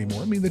championships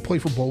anymore. I mean, they play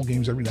for bowl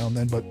games every now and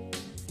then, but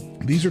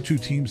these are two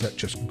teams that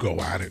just go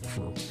at it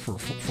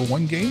for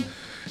one game,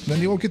 and then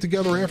they all get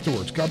together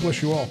afterwards. God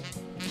bless you all.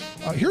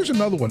 Here's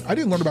another one. I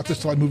didn't learn about this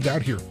till I moved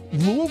out here.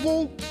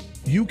 Louisville,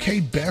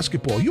 UK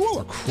basketball. You all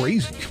are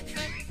crazy.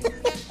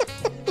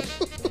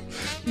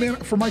 Man,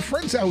 for my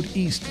friends out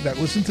east that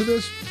listen to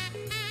this,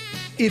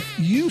 if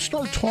you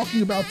start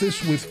talking about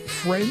this with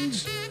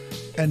friends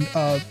and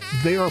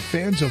they are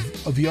fans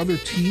of the other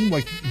team,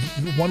 like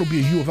one will be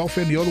a U of L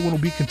fan, the other one will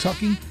be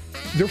Kentucky,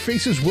 their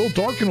faces will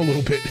darken a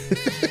little bit.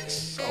 It's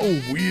so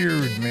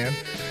weird, man.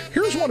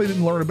 Here's one I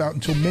didn't learn about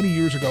until many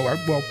years ago.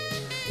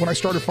 When I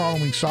started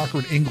following soccer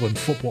in England,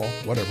 football,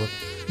 whatever.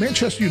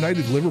 Manchester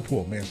United,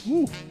 Liverpool, man.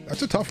 Ooh,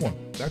 that's a tough one.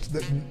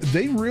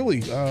 They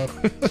really.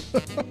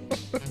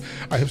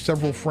 I have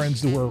several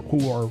friends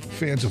who are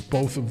fans of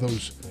both of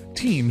those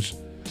teams.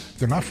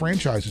 They're not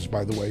franchises,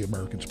 by the way,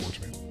 American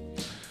sportsmen.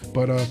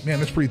 But, man,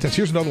 that's pretty intense.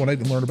 Here's another one I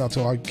didn't learn about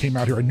till I came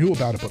out here. I knew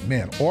about it, but,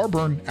 man,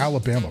 Auburn,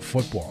 Alabama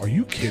football. Are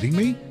you kidding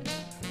me?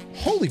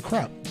 Holy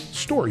crap.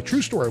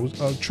 True story. It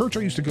was a church I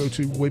used to go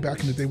to way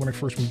back in the day when I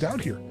first moved out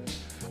here.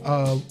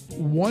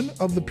 One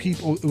of the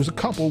people, it was a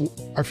couple,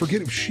 I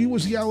forget if she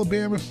was the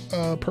Alabama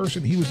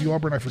person, he was the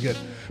Auburn, I forget.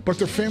 But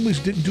their families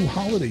didn't do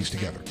holidays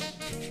together.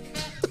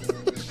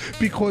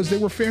 Because they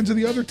were fans of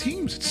the other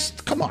teams.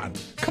 Come on,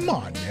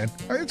 man.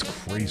 It's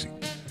crazy.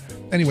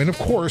 Anyway, and of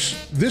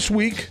course, this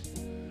week,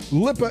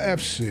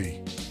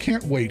 LIPAFC.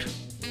 Can't wait.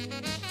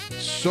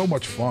 So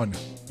much fun.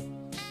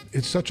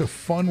 It's such a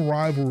fun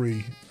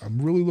rivalry.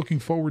 I'm really looking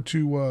forward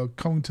to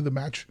coming to the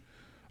match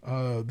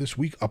this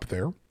week up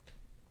there.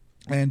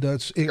 And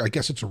I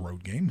guess it's a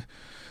road game.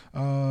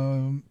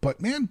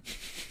 But, man,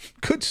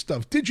 good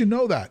stuff. Did you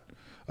know that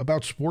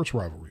about sports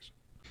rivalries?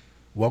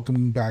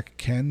 Welcome back,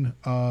 Ken.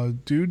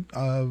 Dude,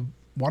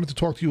 wanted to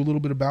talk to you a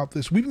little bit about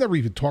this. We've never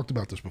even talked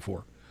about this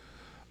before.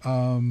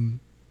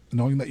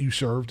 Knowing that you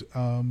served,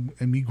 and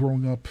me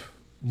growing up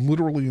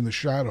literally in the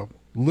shadow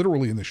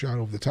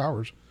of the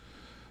towers.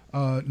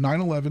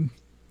 9/11,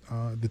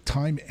 the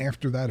time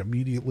after that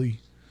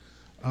immediately.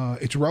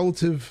 It's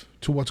relative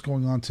to what's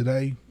going on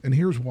today, and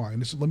here's why.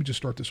 And let me just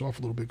start this off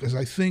a little bit, because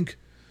I think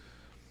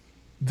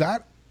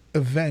that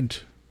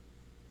event,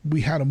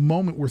 we had a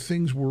moment where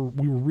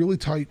we were really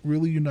tight,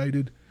 really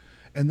united,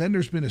 and then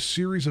there's been a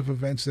series of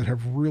events that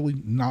have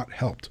really not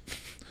helped.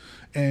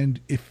 And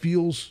it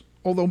feels,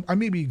 although I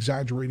may be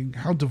exaggerating,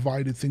 how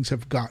divided things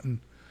have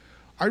gotten.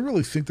 I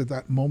really think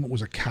that moment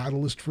was a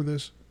catalyst for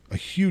this, a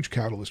huge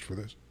catalyst for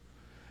this.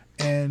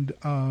 And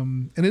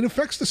it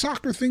affects the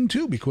soccer thing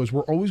too, because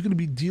we're always going to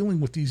be dealing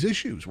with these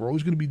issues. We're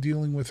always going to be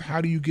dealing with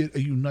how do you get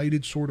a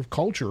united sort of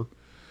culture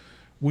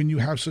when you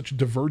have such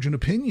divergent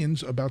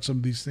opinions about some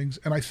of these things.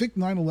 And I think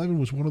 9/11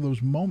 was one of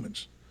those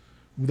moments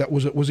that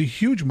was a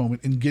huge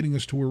moment in getting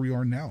us to where we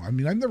are now. I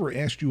mean, I've never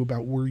asked you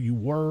about where you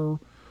were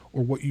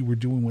or what you were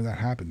doing when that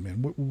happened,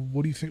 man.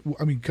 What do you think?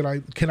 I mean, can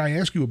I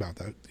ask you about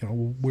that? You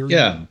know, where?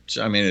 Yeah,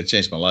 I mean, it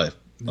changed my life.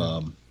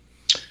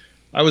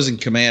 I was in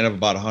command of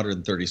about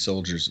 130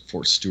 soldiers at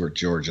Fort Stewart,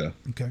 Georgia.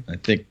 Okay. I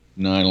think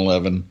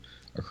 9/11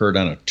 occurred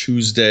on a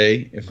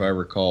Tuesday, if I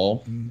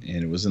recall, and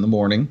it was in the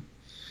morning.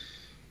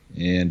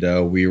 And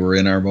we were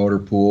in our motor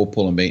pool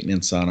pulling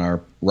maintenance on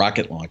our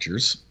rocket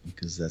launchers,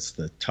 because that's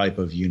the type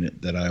of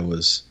unit that I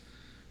was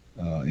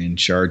in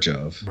charge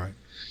of. Right.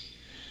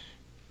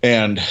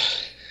 And,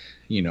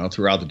 you know,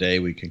 throughout the day,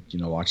 we could, you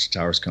know, watch the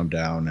towers come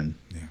down, and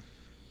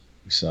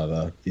we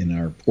saw in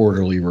our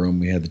orderly room,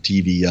 we had the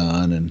TV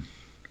on, and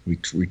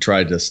we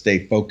tried to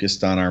stay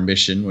focused on our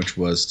mission, which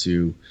was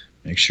to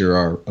make sure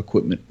our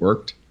equipment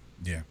worked.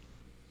 Yeah.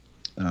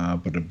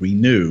 But we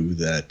knew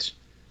that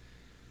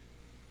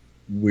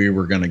we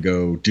were going to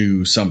go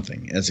do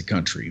something as a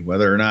country,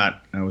 whether or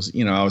not I was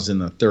in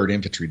the 3rd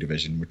Infantry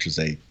Division, which is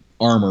a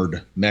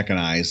armored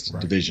mechanized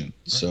division.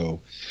 Right. So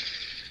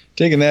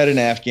taking that in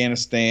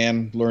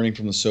Afghanistan, learning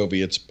from the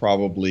Soviets,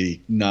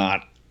 probably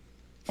not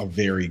a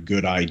very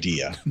good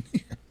idea.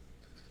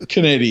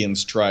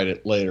 Canadians tried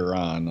it later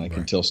on. I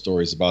can tell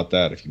stories about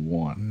that if you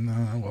want.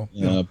 No,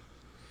 well,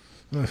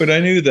 but I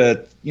knew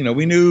that, you know,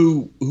 we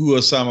knew who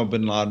Osama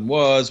bin Laden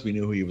was. We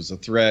knew he was a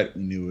threat.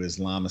 We knew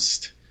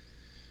Islamist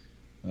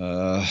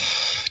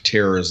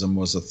terrorism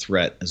was a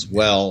threat as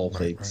well.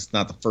 It's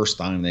not the first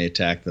time they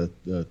attacked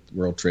the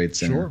World Trade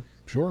Center.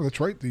 Sure, that's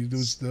right. It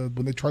was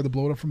when they tried to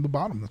blow it up from the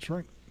bottom. That's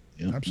right.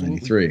 Yeah, absolutely.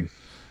 93.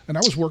 And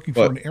I was working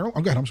for an airline.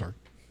 Oh, go ahead. I'm sorry.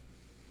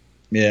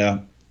 Yeah.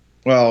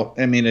 Well,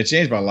 I mean, it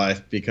changed my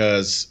life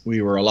because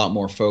we were a lot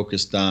more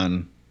focused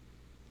on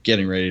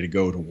getting ready to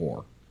go to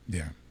war.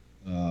 Yeah.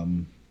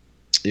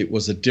 It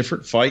was a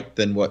different fight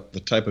than what the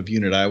type of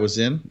unit I was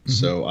in. Mm-hmm.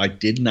 So I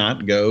did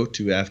not go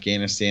to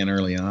Afghanistan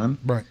early on.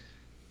 Right.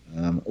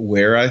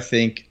 Where I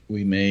think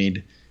we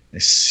made a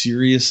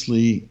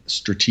seriously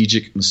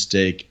strategic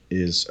mistake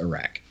is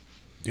Iraq.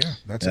 Yeah,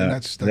 that's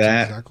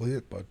exactly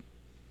it. But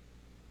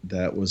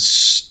that was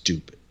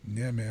stupid.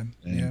 Yeah, man.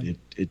 And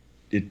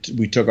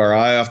we took our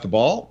eye off the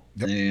ball,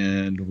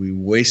 and we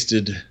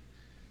wasted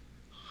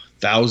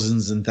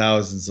thousands and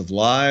thousands of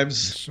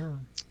lives. Yes, sir.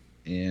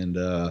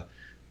 And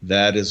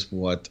that is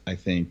what I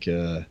think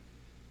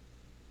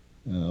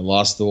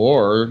lost the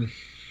war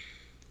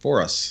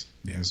for us.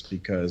 Yes,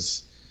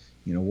 because,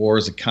 you know, war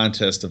is a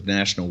contest of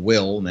national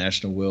will.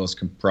 National will is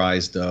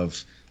comprised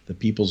of the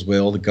people's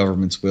will, the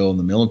government's will, and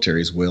the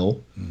military's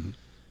will. Mm-hmm.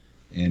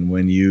 And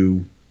when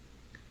you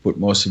put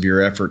most of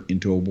your effort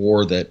into a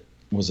war that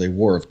was a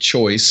war of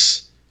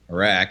choice,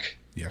 Iraq,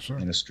 yes, sir,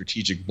 and a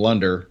strategic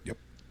blunder,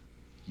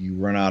 you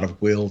run out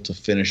of will to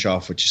finish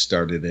off what you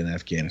started in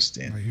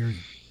Afghanistan. I hear you.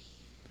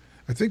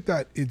 I think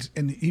that it's,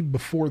 and even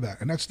before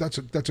that, and that's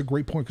a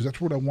great point, because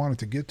that's what I wanted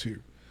to get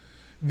to.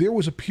 There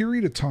was a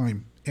period of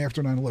time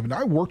after 9/11.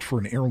 I worked for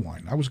an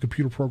airline. I was a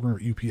computer programmer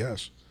at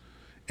UPS,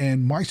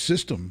 and my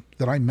system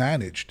that I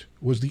managed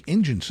was the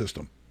engine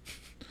system.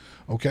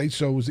 Okay,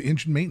 so it was the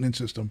engine maintenance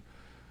system.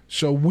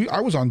 So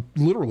I was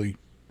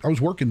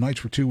working nights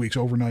for 2 weeks,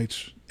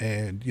 overnights,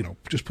 and, you know,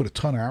 just put a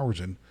ton of hours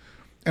in,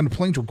 and the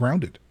planes were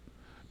grounded.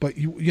 But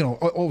you know,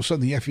 all of a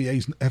sudden the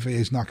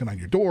FAA's knocking on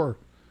your door.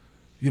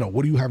 You know,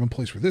 what do you have in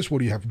place for this? What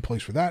do you have in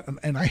place for that?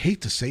 And I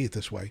hate to say it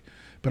this way,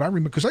 but I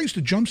remember, because I used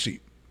to jump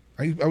seat.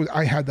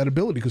 I had that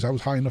ability because I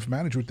was high enough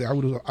management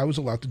that I was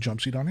allowed to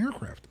jump seat on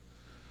aircraft.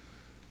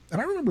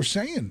 And I remember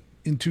saying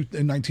in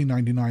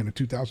 1999 and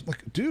 2000,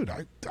 like, dude,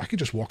 I could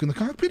just walk in the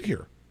cockpit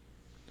here.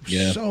 It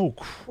was so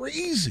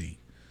crazy.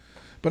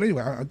 But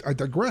anyway, I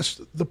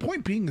digress. The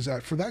point being is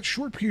that for that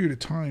short period of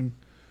time,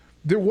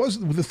 there was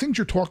the things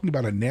you're talking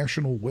about, a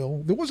national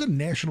will. There was a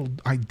national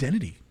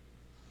identity.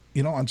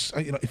 You know,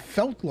 it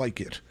felt like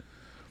it.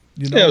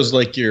 You know? Yeah, it was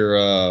like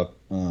your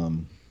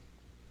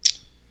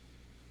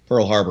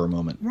Pearl Harbor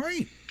moment.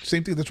 Right.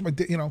 Same thing. That's what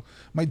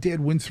my dad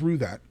went through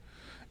that.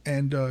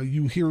 And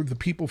you hear the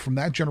people from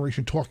that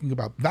generation talking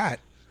about that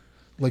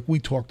like we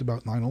talked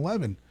about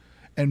 9/11.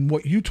 And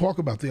what you talk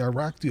about, the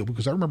Iraq deal,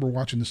 because I remember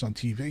watching this on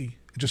TV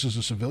just as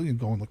a civilian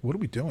going, like, what are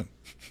we doing?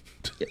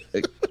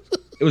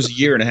 It was a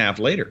year and a half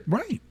later.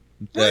 Right.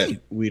 That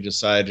we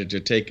decided to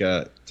take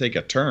a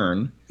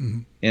turn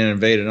and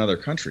invade another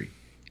country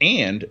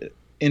and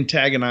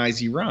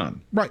antagonize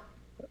Iran. Right.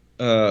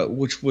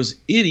 Which was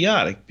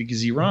idiotic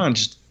because Iran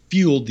just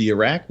fueled the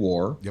Iraq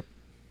war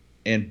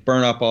and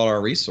burned up all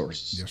our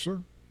resources. Yes, sir.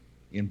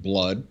 In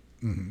blood,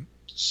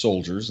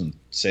 soldiers and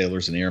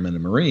sailors and airmen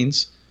and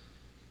Marines,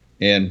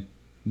 and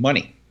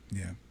money.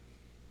 Yeah.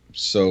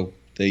 So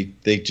they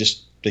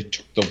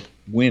took the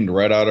wind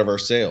right out of our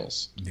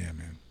sails. Yeah,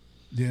 man.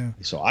 Yeah.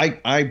 So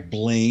I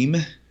blame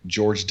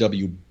George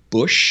W.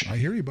 Bush. I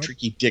hear you, bud.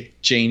 Tricky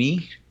Dick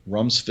Cheney,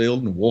 Rumsfeld,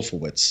 and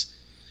Wolfowitz.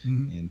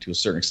 And to a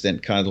certain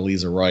extent,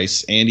 Condoleezza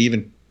Rice, and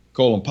even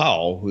Colin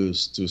Powell,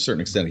 who's to a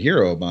certain extent a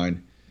hero of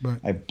mine. Right.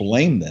 I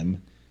blame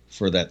them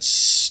for that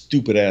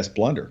stupid ass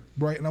blunder.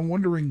 Right, and I'm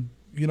wondering,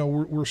 you know,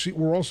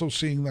 we're also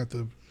seeing that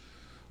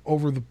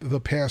over the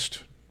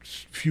past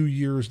few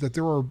years that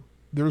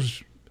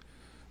there's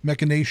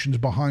machinations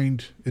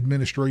behind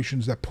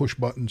administrations that push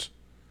buttons.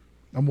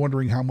 I'm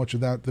wondering how much of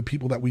that the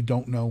people that we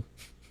don't know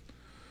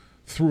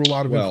threw a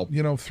lot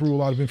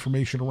of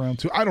information around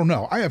too. I don't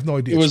know. I have no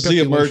idea. It was the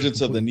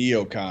emergence of the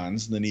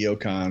neocons. The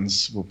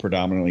neocons were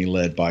predominantly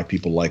led by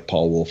people like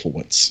Paul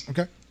Wolfowitz.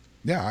 Okay.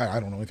 Yeah, I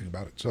don't know anything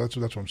about it. So that's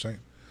what I'm saying.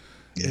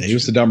 Yeah, he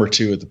was the number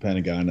 2 at the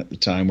Pentagon at the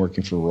time,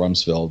 working for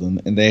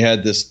Rumsfeld, and they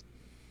had this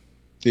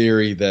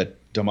theory that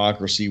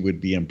democracy would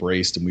be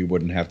embraced and we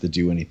wouldn't have to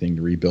do anything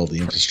to rebuild the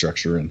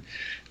infrastructure in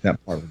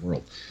that part of the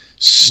world.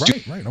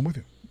 Right. I'm with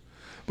you.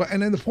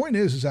 And then the point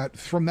is that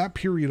from that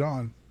period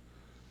on,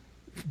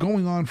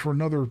 going on for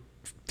another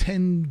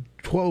 10,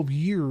 12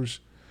 years,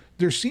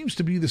 there seems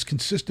to be this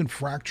consistent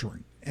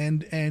fracturing,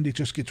 and it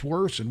just gets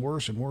worse and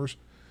worse and worse.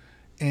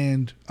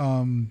 And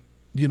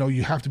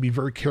you have to be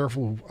very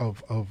careful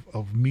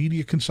of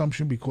media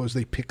consumption because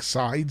they pick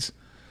sides,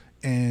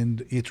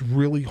 and it's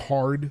really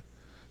hard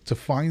to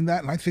find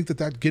that. And I think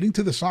that getting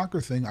to the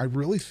soccer thing, I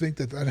really think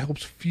that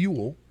helps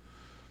fuel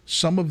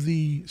some of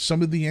the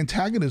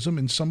antagonism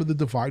and some of the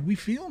divide we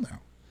feel now.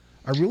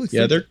 I really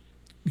think. Yeah,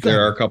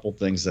 there are a couple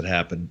things that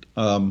happened.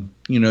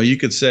 You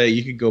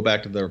could go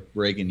back to the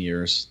Reagan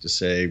years to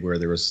say where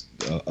there was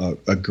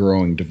a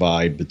growing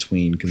divide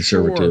between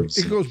conservatives.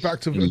 Sure. It goes back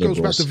to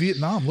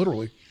Vietnam,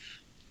 literally.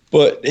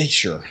 But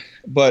sure.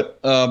 But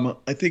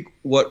I think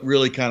what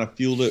really kind of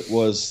fueled it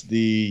was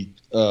the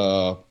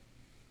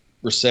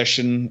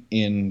recession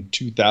in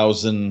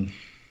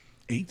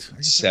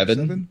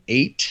 2007,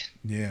 8.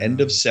 Yeah.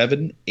 End of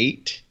 7,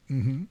 8.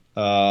 Mm-hmm.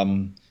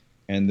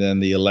 And then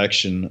the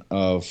election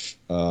of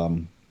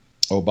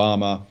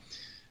Obama,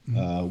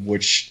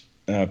 which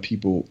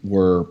people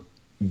were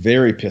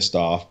very pissed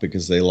off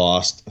because they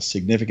lost a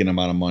significant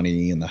amount of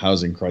money in the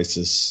housing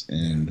crisis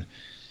and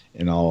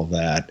all of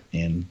that,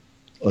 and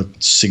a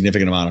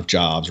significant amount of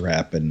jobs were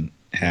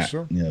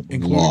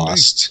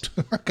lost.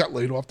 I got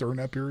laid off during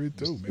that period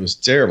too. Man. It was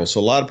terrible. So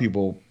a lot of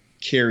people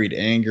carried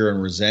anger and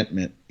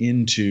resentment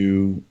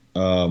into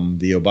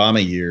the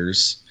Obama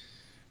years,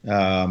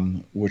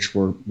 which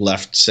were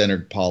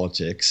left-centered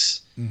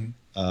politics.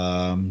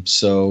 Mm-hmm.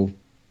 So,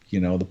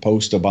 the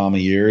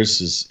post-Obama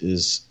years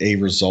is a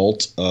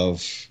result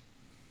of,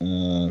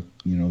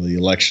 the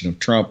election of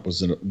Trump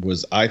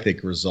was I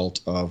think a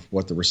result of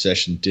what the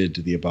recession did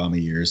to the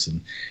Obama years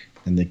and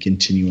the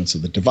continuance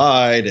of the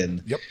divide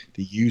and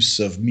the use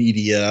of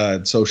media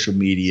and social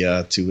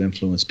media to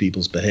influence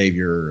people's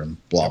behavior and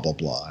blah blah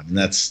blah. I mean,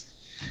 that's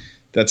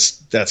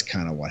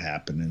kind of what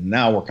happened. And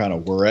now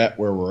we're at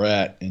where we're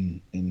at, and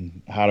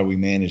how do we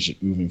manage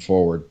it moving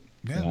forward?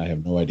 Yeah. And I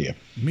have no idea.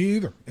 Me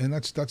either. And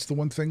that's the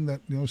one thing that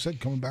said,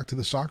 coming back to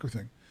the soccer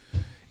thing,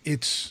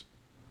 it's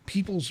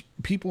people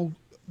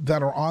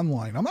that are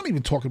online. I'm not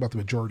even talking about the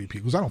majority of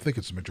people, because I don't think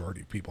it's the majority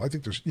of people. I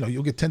think there's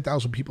you'll get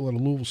 10,000 people at a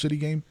Louisville City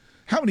game.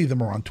 How many of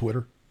them are on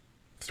Twitter?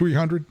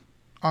 300?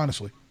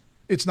 Honestly,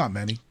 it's not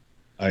many.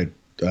 I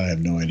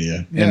have no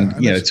idea. And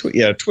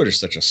Twitter's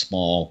such a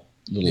small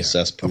little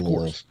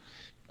cesspool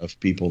of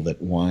people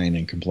that whine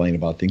and complain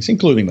about things,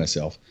 including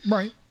myself.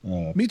 Right.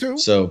 Me too.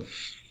 So,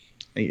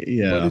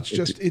 yeah. But it's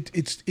just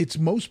it's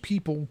most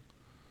people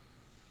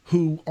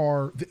who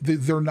are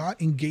they're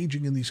not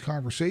engaging in these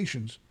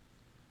conversations,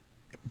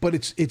 but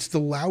it's the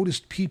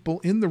loudest people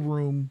in the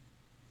room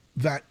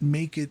that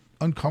make it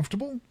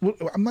uncomfortable. Well,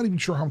 I'm not even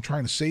sure how I'm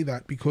trying to say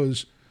that,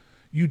 because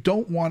you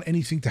don't want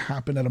anything to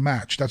happen at a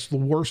match. That's the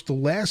worst, the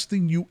last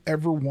thing you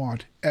ever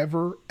want,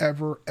 ever,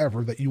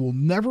 that you will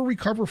never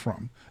recover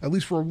from, at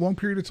least for a long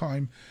period of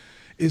time,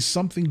 is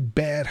something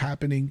bad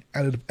happening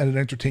at an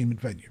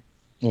entertainment venue.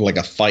 Or like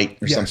a fight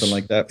or something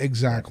like that.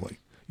 Exactly.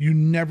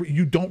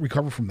 You don't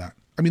recover from that.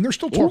 I mean, they're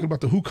still talking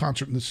about the Who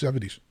concert in the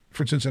 70s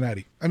for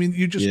Cincinnati. I mean,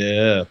 you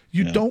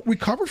don't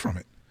recover from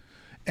it.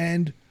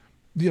 And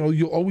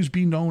you'll always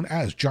be known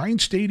as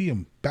Giant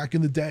Stadium back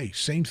in the day.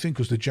 Same thing,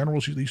 because the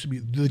Generals used to be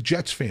the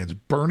Jets fans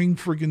burning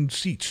friggin'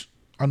 seats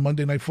on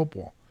Monday Night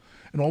Football.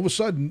 And all of a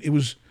sudden, it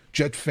was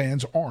Jet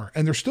fans are.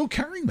 And they're still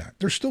carrying that.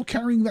 They're still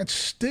carrying that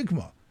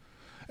stigma.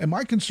 And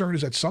my concern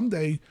is that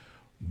someday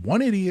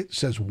one idiot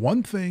says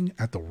one thing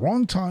at the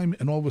wrong time,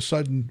 and all of a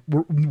sudden,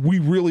 we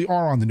really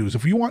are on the news.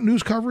 If you want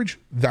news coverage,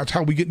 that's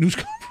how we get news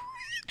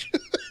coverage.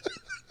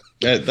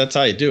 That's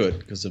how you do it,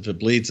 because if it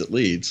bleeds, it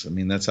leads. I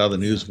mean, that's how the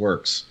news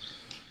works.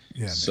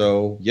 Yeah.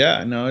 So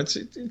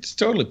it's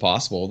totally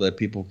possible that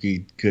people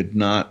could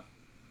not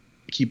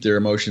keep their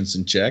emotions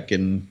in check,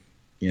 and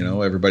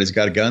everybody's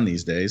got a gun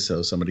these days,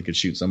 so somebody could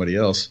shoot somebody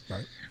else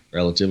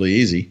relatively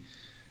easy.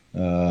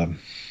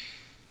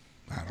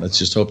 Let's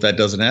just hope that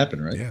doesn't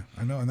happen, right? Yeah,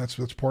 I know, and that's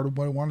part of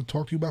what I want to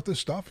talk to you about this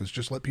stuff, is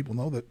just let people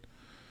know that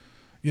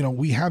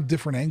we have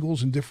different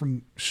angles and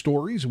different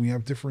stories, and we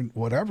have different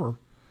whatever.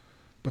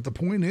 But the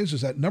point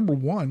is that, number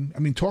one, I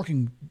mean,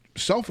 talking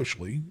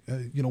selfishly,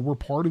 we're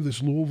part of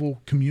this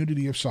Louisville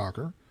community of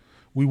soccer.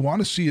 We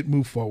want to see it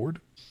move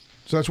forward.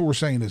 So that's what we're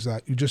saying, is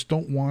that you just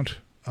don't want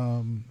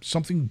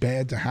something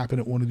bad to happen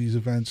at one of these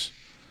events.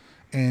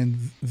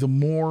 And the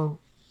more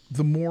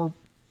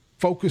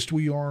focused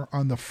we are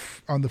on the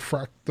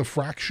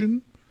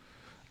fraction,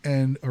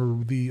 and or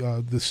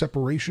the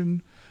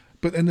separation.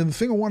 But and then the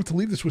thing I wanted to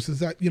leave this with is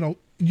that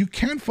you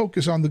can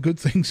focus on the good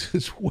things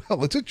as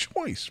well. It's a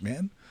choice,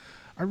 man.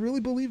 I really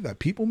believe that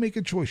people make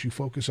a choice. You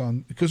focus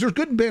on because there's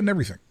good and bad in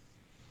everything.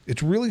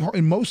 It's really hard.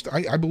 In most,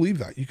 I believe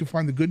that you can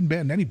find the good and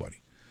bad in anybody.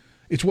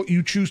 It's what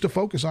you choose to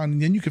focus on,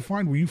 and then you can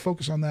find where you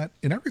focus on that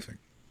in everything.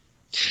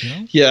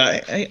 Yeah,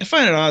 I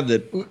find it odd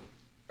that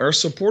our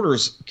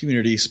supporters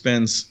community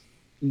spends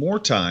more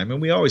time,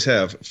 and we always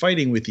have,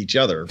 fighting with each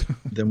other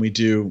than we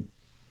do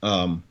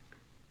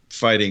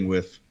fighting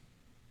with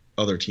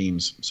other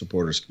teams,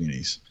 supporters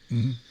communities.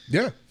 Mm-hmm.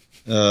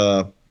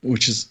 Yeah.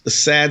 Which is a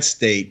sad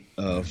state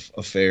of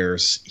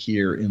affairs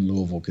here in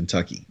Louisville,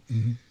 Kentucky.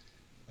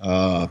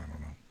 Mm-hmm.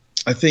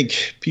 I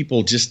think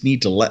people just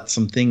need to let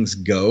some things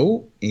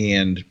go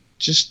and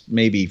just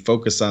maybe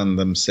focus on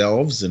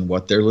themselves and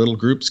what their little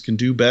groups can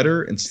do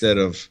better instead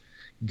of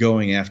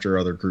going after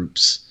other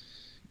groups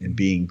and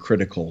being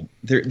critical.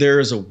 There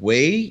is a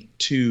way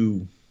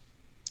to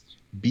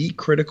be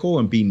critical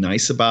and be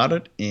nice about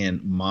it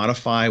and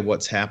modify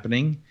what's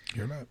happening.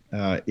 You're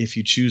not. If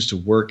you choose to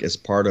work as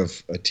part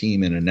of a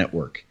team and a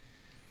network.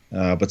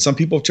 But some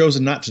people have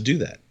chosen not to do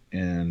that,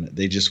 and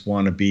they just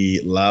want to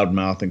be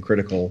loudmouth and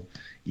critical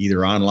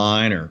either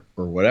online or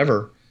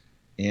whatever,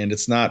 and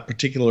it's not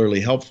particularly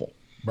helpful.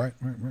 Right.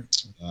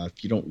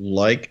 If you don't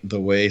like the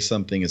way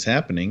something is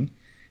happening,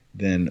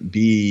 then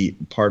be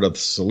part of the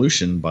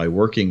solution by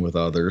working with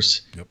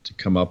others to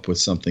come up with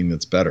something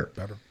that's better.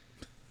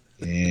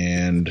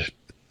 And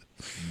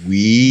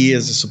we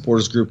as a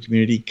supporters group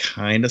community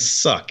kind of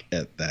suck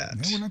at that.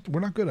 No, we're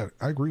not good at it.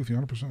 I agree with you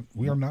 100%.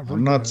 We are not very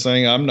I'm good not at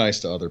saying I'm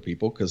nice to other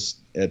people, because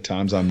at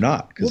times I'm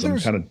not, because I'm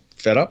kind of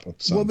fed up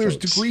with some there's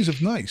folks. degrees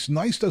of nice.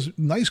 Nice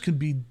can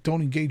be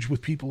don't engage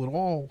with people at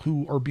all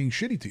who are being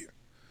shitty to you.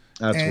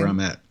 That's where I'm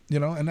at.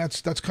 And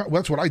that's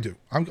what I do.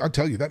 I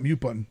tell you, that mute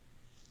button,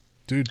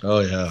 dude.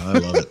 Oh yeah, I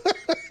love it.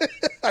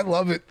 I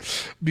love it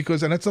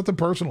because, and it's nothing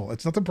personal.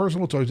 It's nothing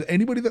personal towards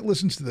anybody that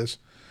listens to this.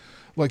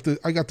 Like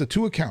I got the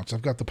two accounts.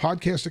 I've got the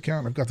podcast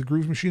account. I've got the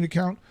Groove Machine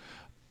account.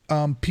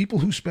 People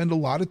who spend a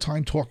lot of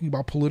time talking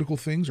about political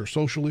things or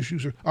social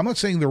issues. I'm not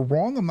saying they're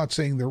wrong. I'm not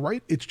saying they're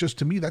right. It's just,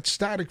 to me, that's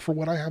static for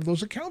what I have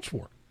those accounts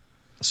for.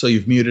 So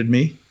you've muted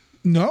me?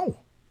 No.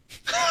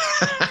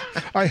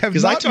 I have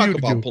because I talk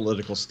muted about you.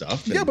 political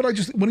stuff. Yeah, but I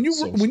just when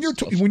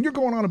you're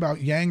going on about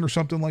Yang or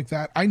something like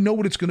that, I know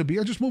what it's going to be.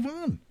 I just move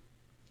on.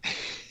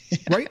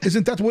 Right?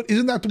 Isn't that what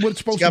it's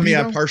supposed to be? Got me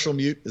on partial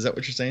mute. Is that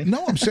what you're saying?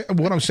 No,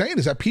 what I'm saying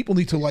is that people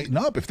need to lighten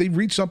up. If they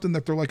read something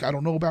that they're like, I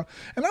don't know about,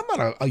 and I'm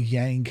not a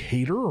Yang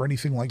hater or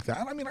anything like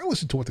that. I mean, I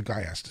listen to what the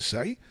guy has to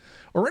say,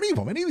 or any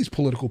of these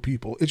political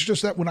people. It's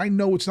just that when I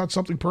know it's not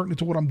something pertinent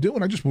to what I'm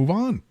doing, I just move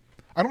on.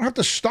 I don't have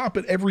to stop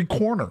at every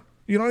corner.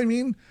 You know what I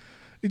mean?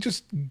 You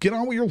just get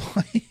on with your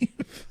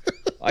life.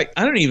 I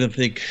don't even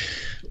think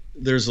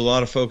there's a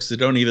lot of folks that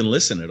don't even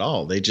listen at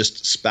all. They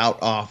just spout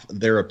off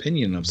their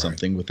opinion of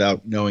something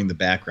without knowing the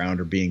background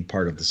or being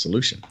part of the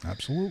solution.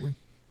 Absolutely.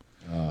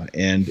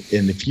 And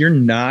if you're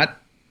not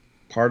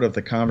part of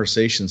the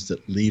conversations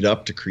that lead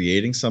up to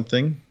creating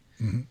something,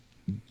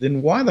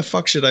 then why the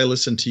fuck should I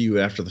listen to you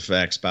after the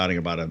fact spouting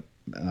about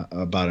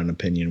an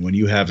opinion when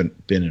you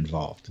haven't been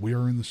involved? We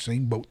are in the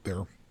same boat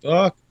there.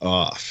 Fuck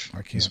off. I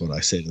can't. That's what I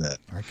say to that.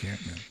 I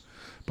can't, man.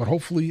 But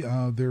hopefully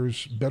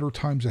there's better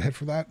times ahead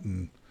for that.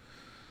 And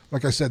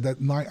like I said,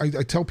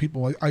 I tell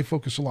people I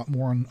focus a lot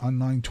more on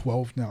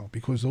 9/12 now,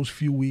 because those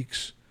few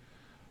weeks,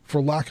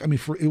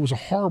 it was a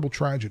horrible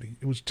tragedy.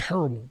 It was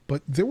terrible,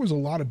 but there was a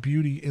lot of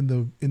beauty in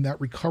that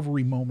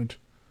recovery moment.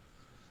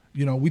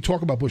 You know, we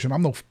talk about Bush, and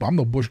I'm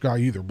no Bush guy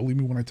either. Believe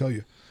me when I tell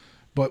you.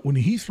 But when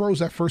he throws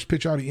that first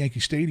pitch out at Yankee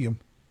Stadium,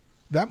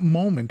 that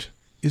moment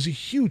is a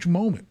huge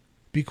moment,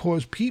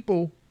 because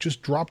people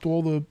just dropped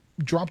all the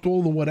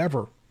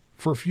whatever.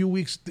 For a few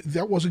weeks,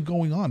 that wasn't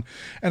going on.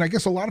 And I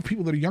guess a lot of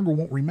people that are younger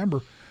won't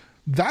remember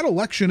that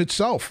election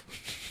itself.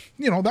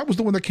 You know, that was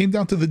the one that came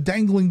down to the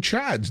dangling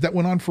chads that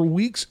went on for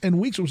weeks and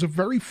weeks. It was a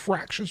very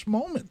fractious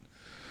moment.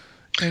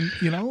 And,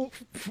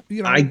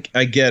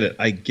 I get it.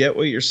 I get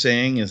what you're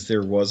saying, is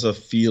there was a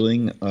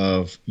feeling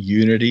of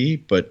unity,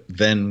 but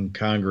then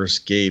Congress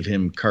gave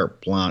him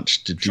carte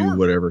blanche to do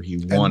whatever he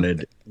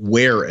wanted,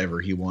 wherever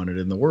he wanted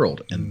in the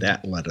world. And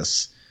that led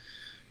us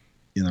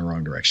in the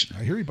wrong direction.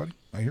 I hear you, buddy.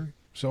 I hear you.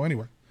 So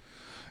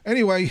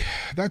anyway,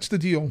 that's the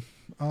deal.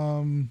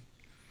 I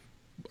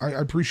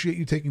appreciate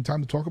you taking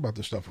time to talk about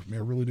this stuff with me. I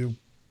really do.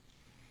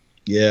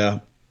 Yeah,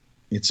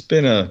 it's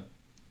been a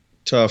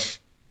tough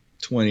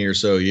 20 or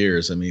so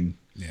years. I mean,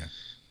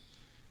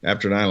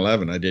 after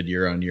 9/11, I did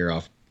year on year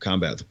off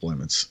combat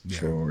deployments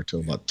till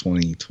about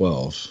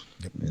 2012,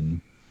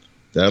 and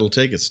that'll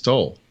take its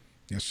toll.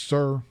 Yes,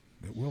 sir.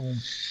 It will.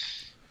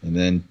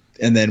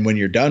 And then when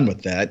you're done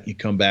with that, you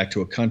come back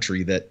to a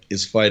country that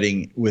is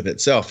fighting with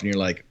itself. And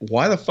you're like,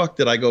 why the fuck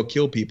did I go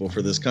kill people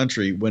for this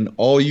country when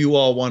all you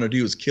all want to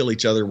do is kill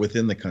each other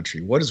within the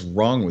country? What is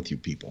wrong with you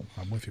people?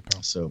 I'm with you,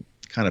 pal. So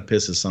it kind of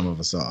pisses some of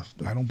us off.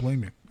 I don't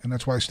blame you. And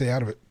that's why I stay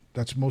out of it.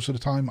 That's most of the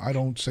time I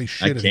don't say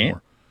shit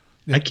anymore.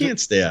 I can't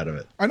stay out of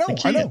it. I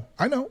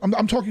know.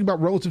 I'm talking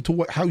about relative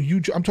to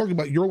I'm talking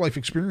about your life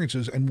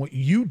experiences and what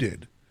you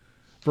did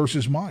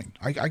versus mine.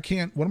 I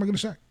can't. What am I going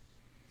to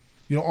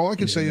say? All I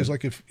can say is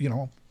like if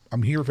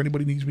I'm here if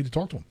anybody needs me to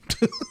talk to them.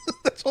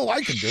 That's all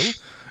I can do.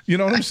 You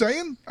know what I'm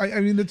saying? I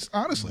mean, it's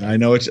honestly. I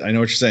know what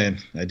you're saying.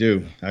 I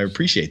do. I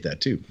appreciate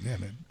that too. Yeah,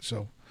 man.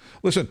 So,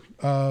 listen,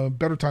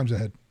 better times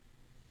ahead,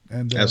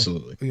 and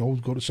absolutely.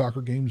 Go to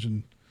soccer games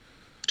and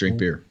drink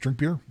beer,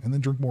 and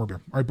then drink more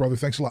beer. All right, brother.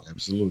 Thanks a lot.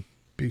 Absolutely.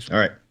 Peace. All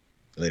right.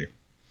 Later.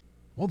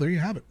 Well, there you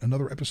have it.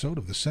 Another episode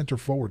of the Center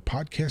Forward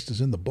podcast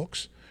is in the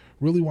books.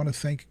 Really want to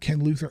thank Ken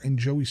Luther and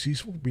Joey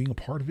Cecil for being a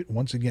part of it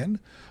once again.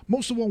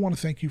 Most of all, want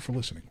to thank you for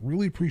listening.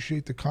 Really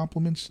appreciate the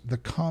compliments, the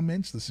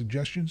comments, the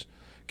suggestions.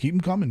 Keep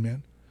them coming,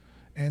 man.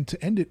 And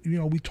to end it,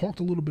 we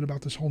talked a little bit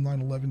about this whole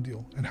 9/11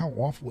 deal and how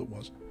awful it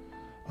was.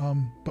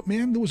 But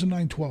man, there was a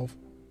 9/12.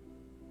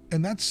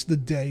 And that's the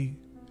day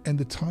and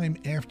the time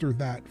after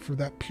that, for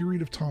that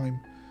period of time.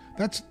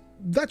 That's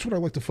what I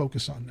like to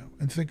focus on now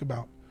and think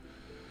about.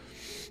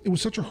 It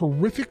was such a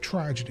horrific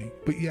tragedy,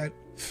 but yet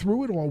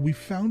through it all, we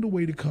found a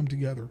way to come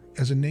together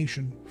as a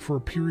nation for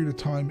a period of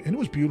time, and it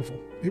was beautiful.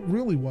 It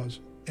really was.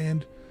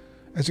 And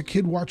as a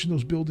kid watching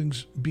those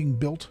buildings being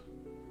built,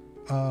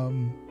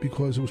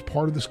 because it was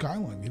part of the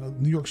skyline,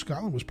 New York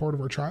skyline was part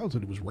of our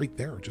childhood. It was right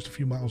there, just a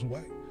few miles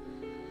away.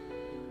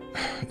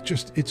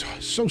 It's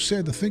so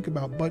sad to think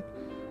about, but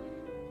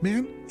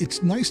man,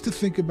 it's nice to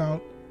think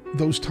about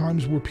those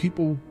times where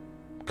people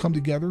come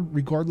together,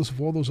 regardless of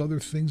all those other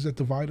things that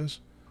divide us,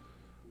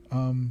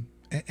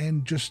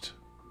 and just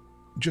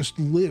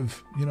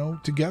live,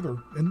 together.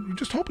 And you're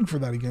just hoping for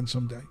that again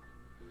someday.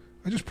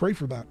 I just pray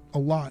for that a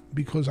lot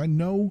because I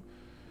know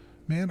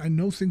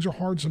things are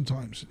hard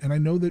sometimes. And I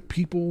know that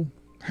people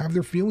have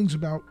their feelings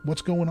about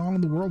what's going on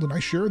in the world, and I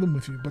share them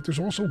with you. But there's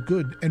also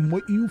good. And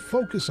what you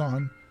focus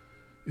on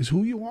is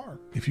who you are.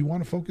 If you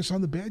want to focus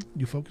on the bad,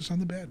 you focus on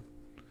the bad.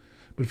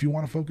 But if you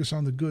want to focus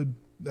on the good,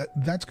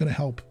 that's going to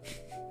help.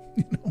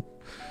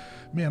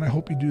 Man, I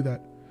hope you do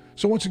that.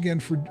 So once again,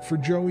 for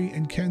Joey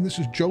and Ken, this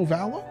is Joe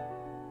Valla,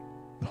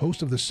 the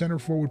host of the Center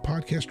Forward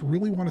podcast.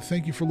 Really want to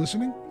thank you for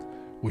listening.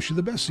 Wish you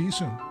the best. See you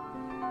soon.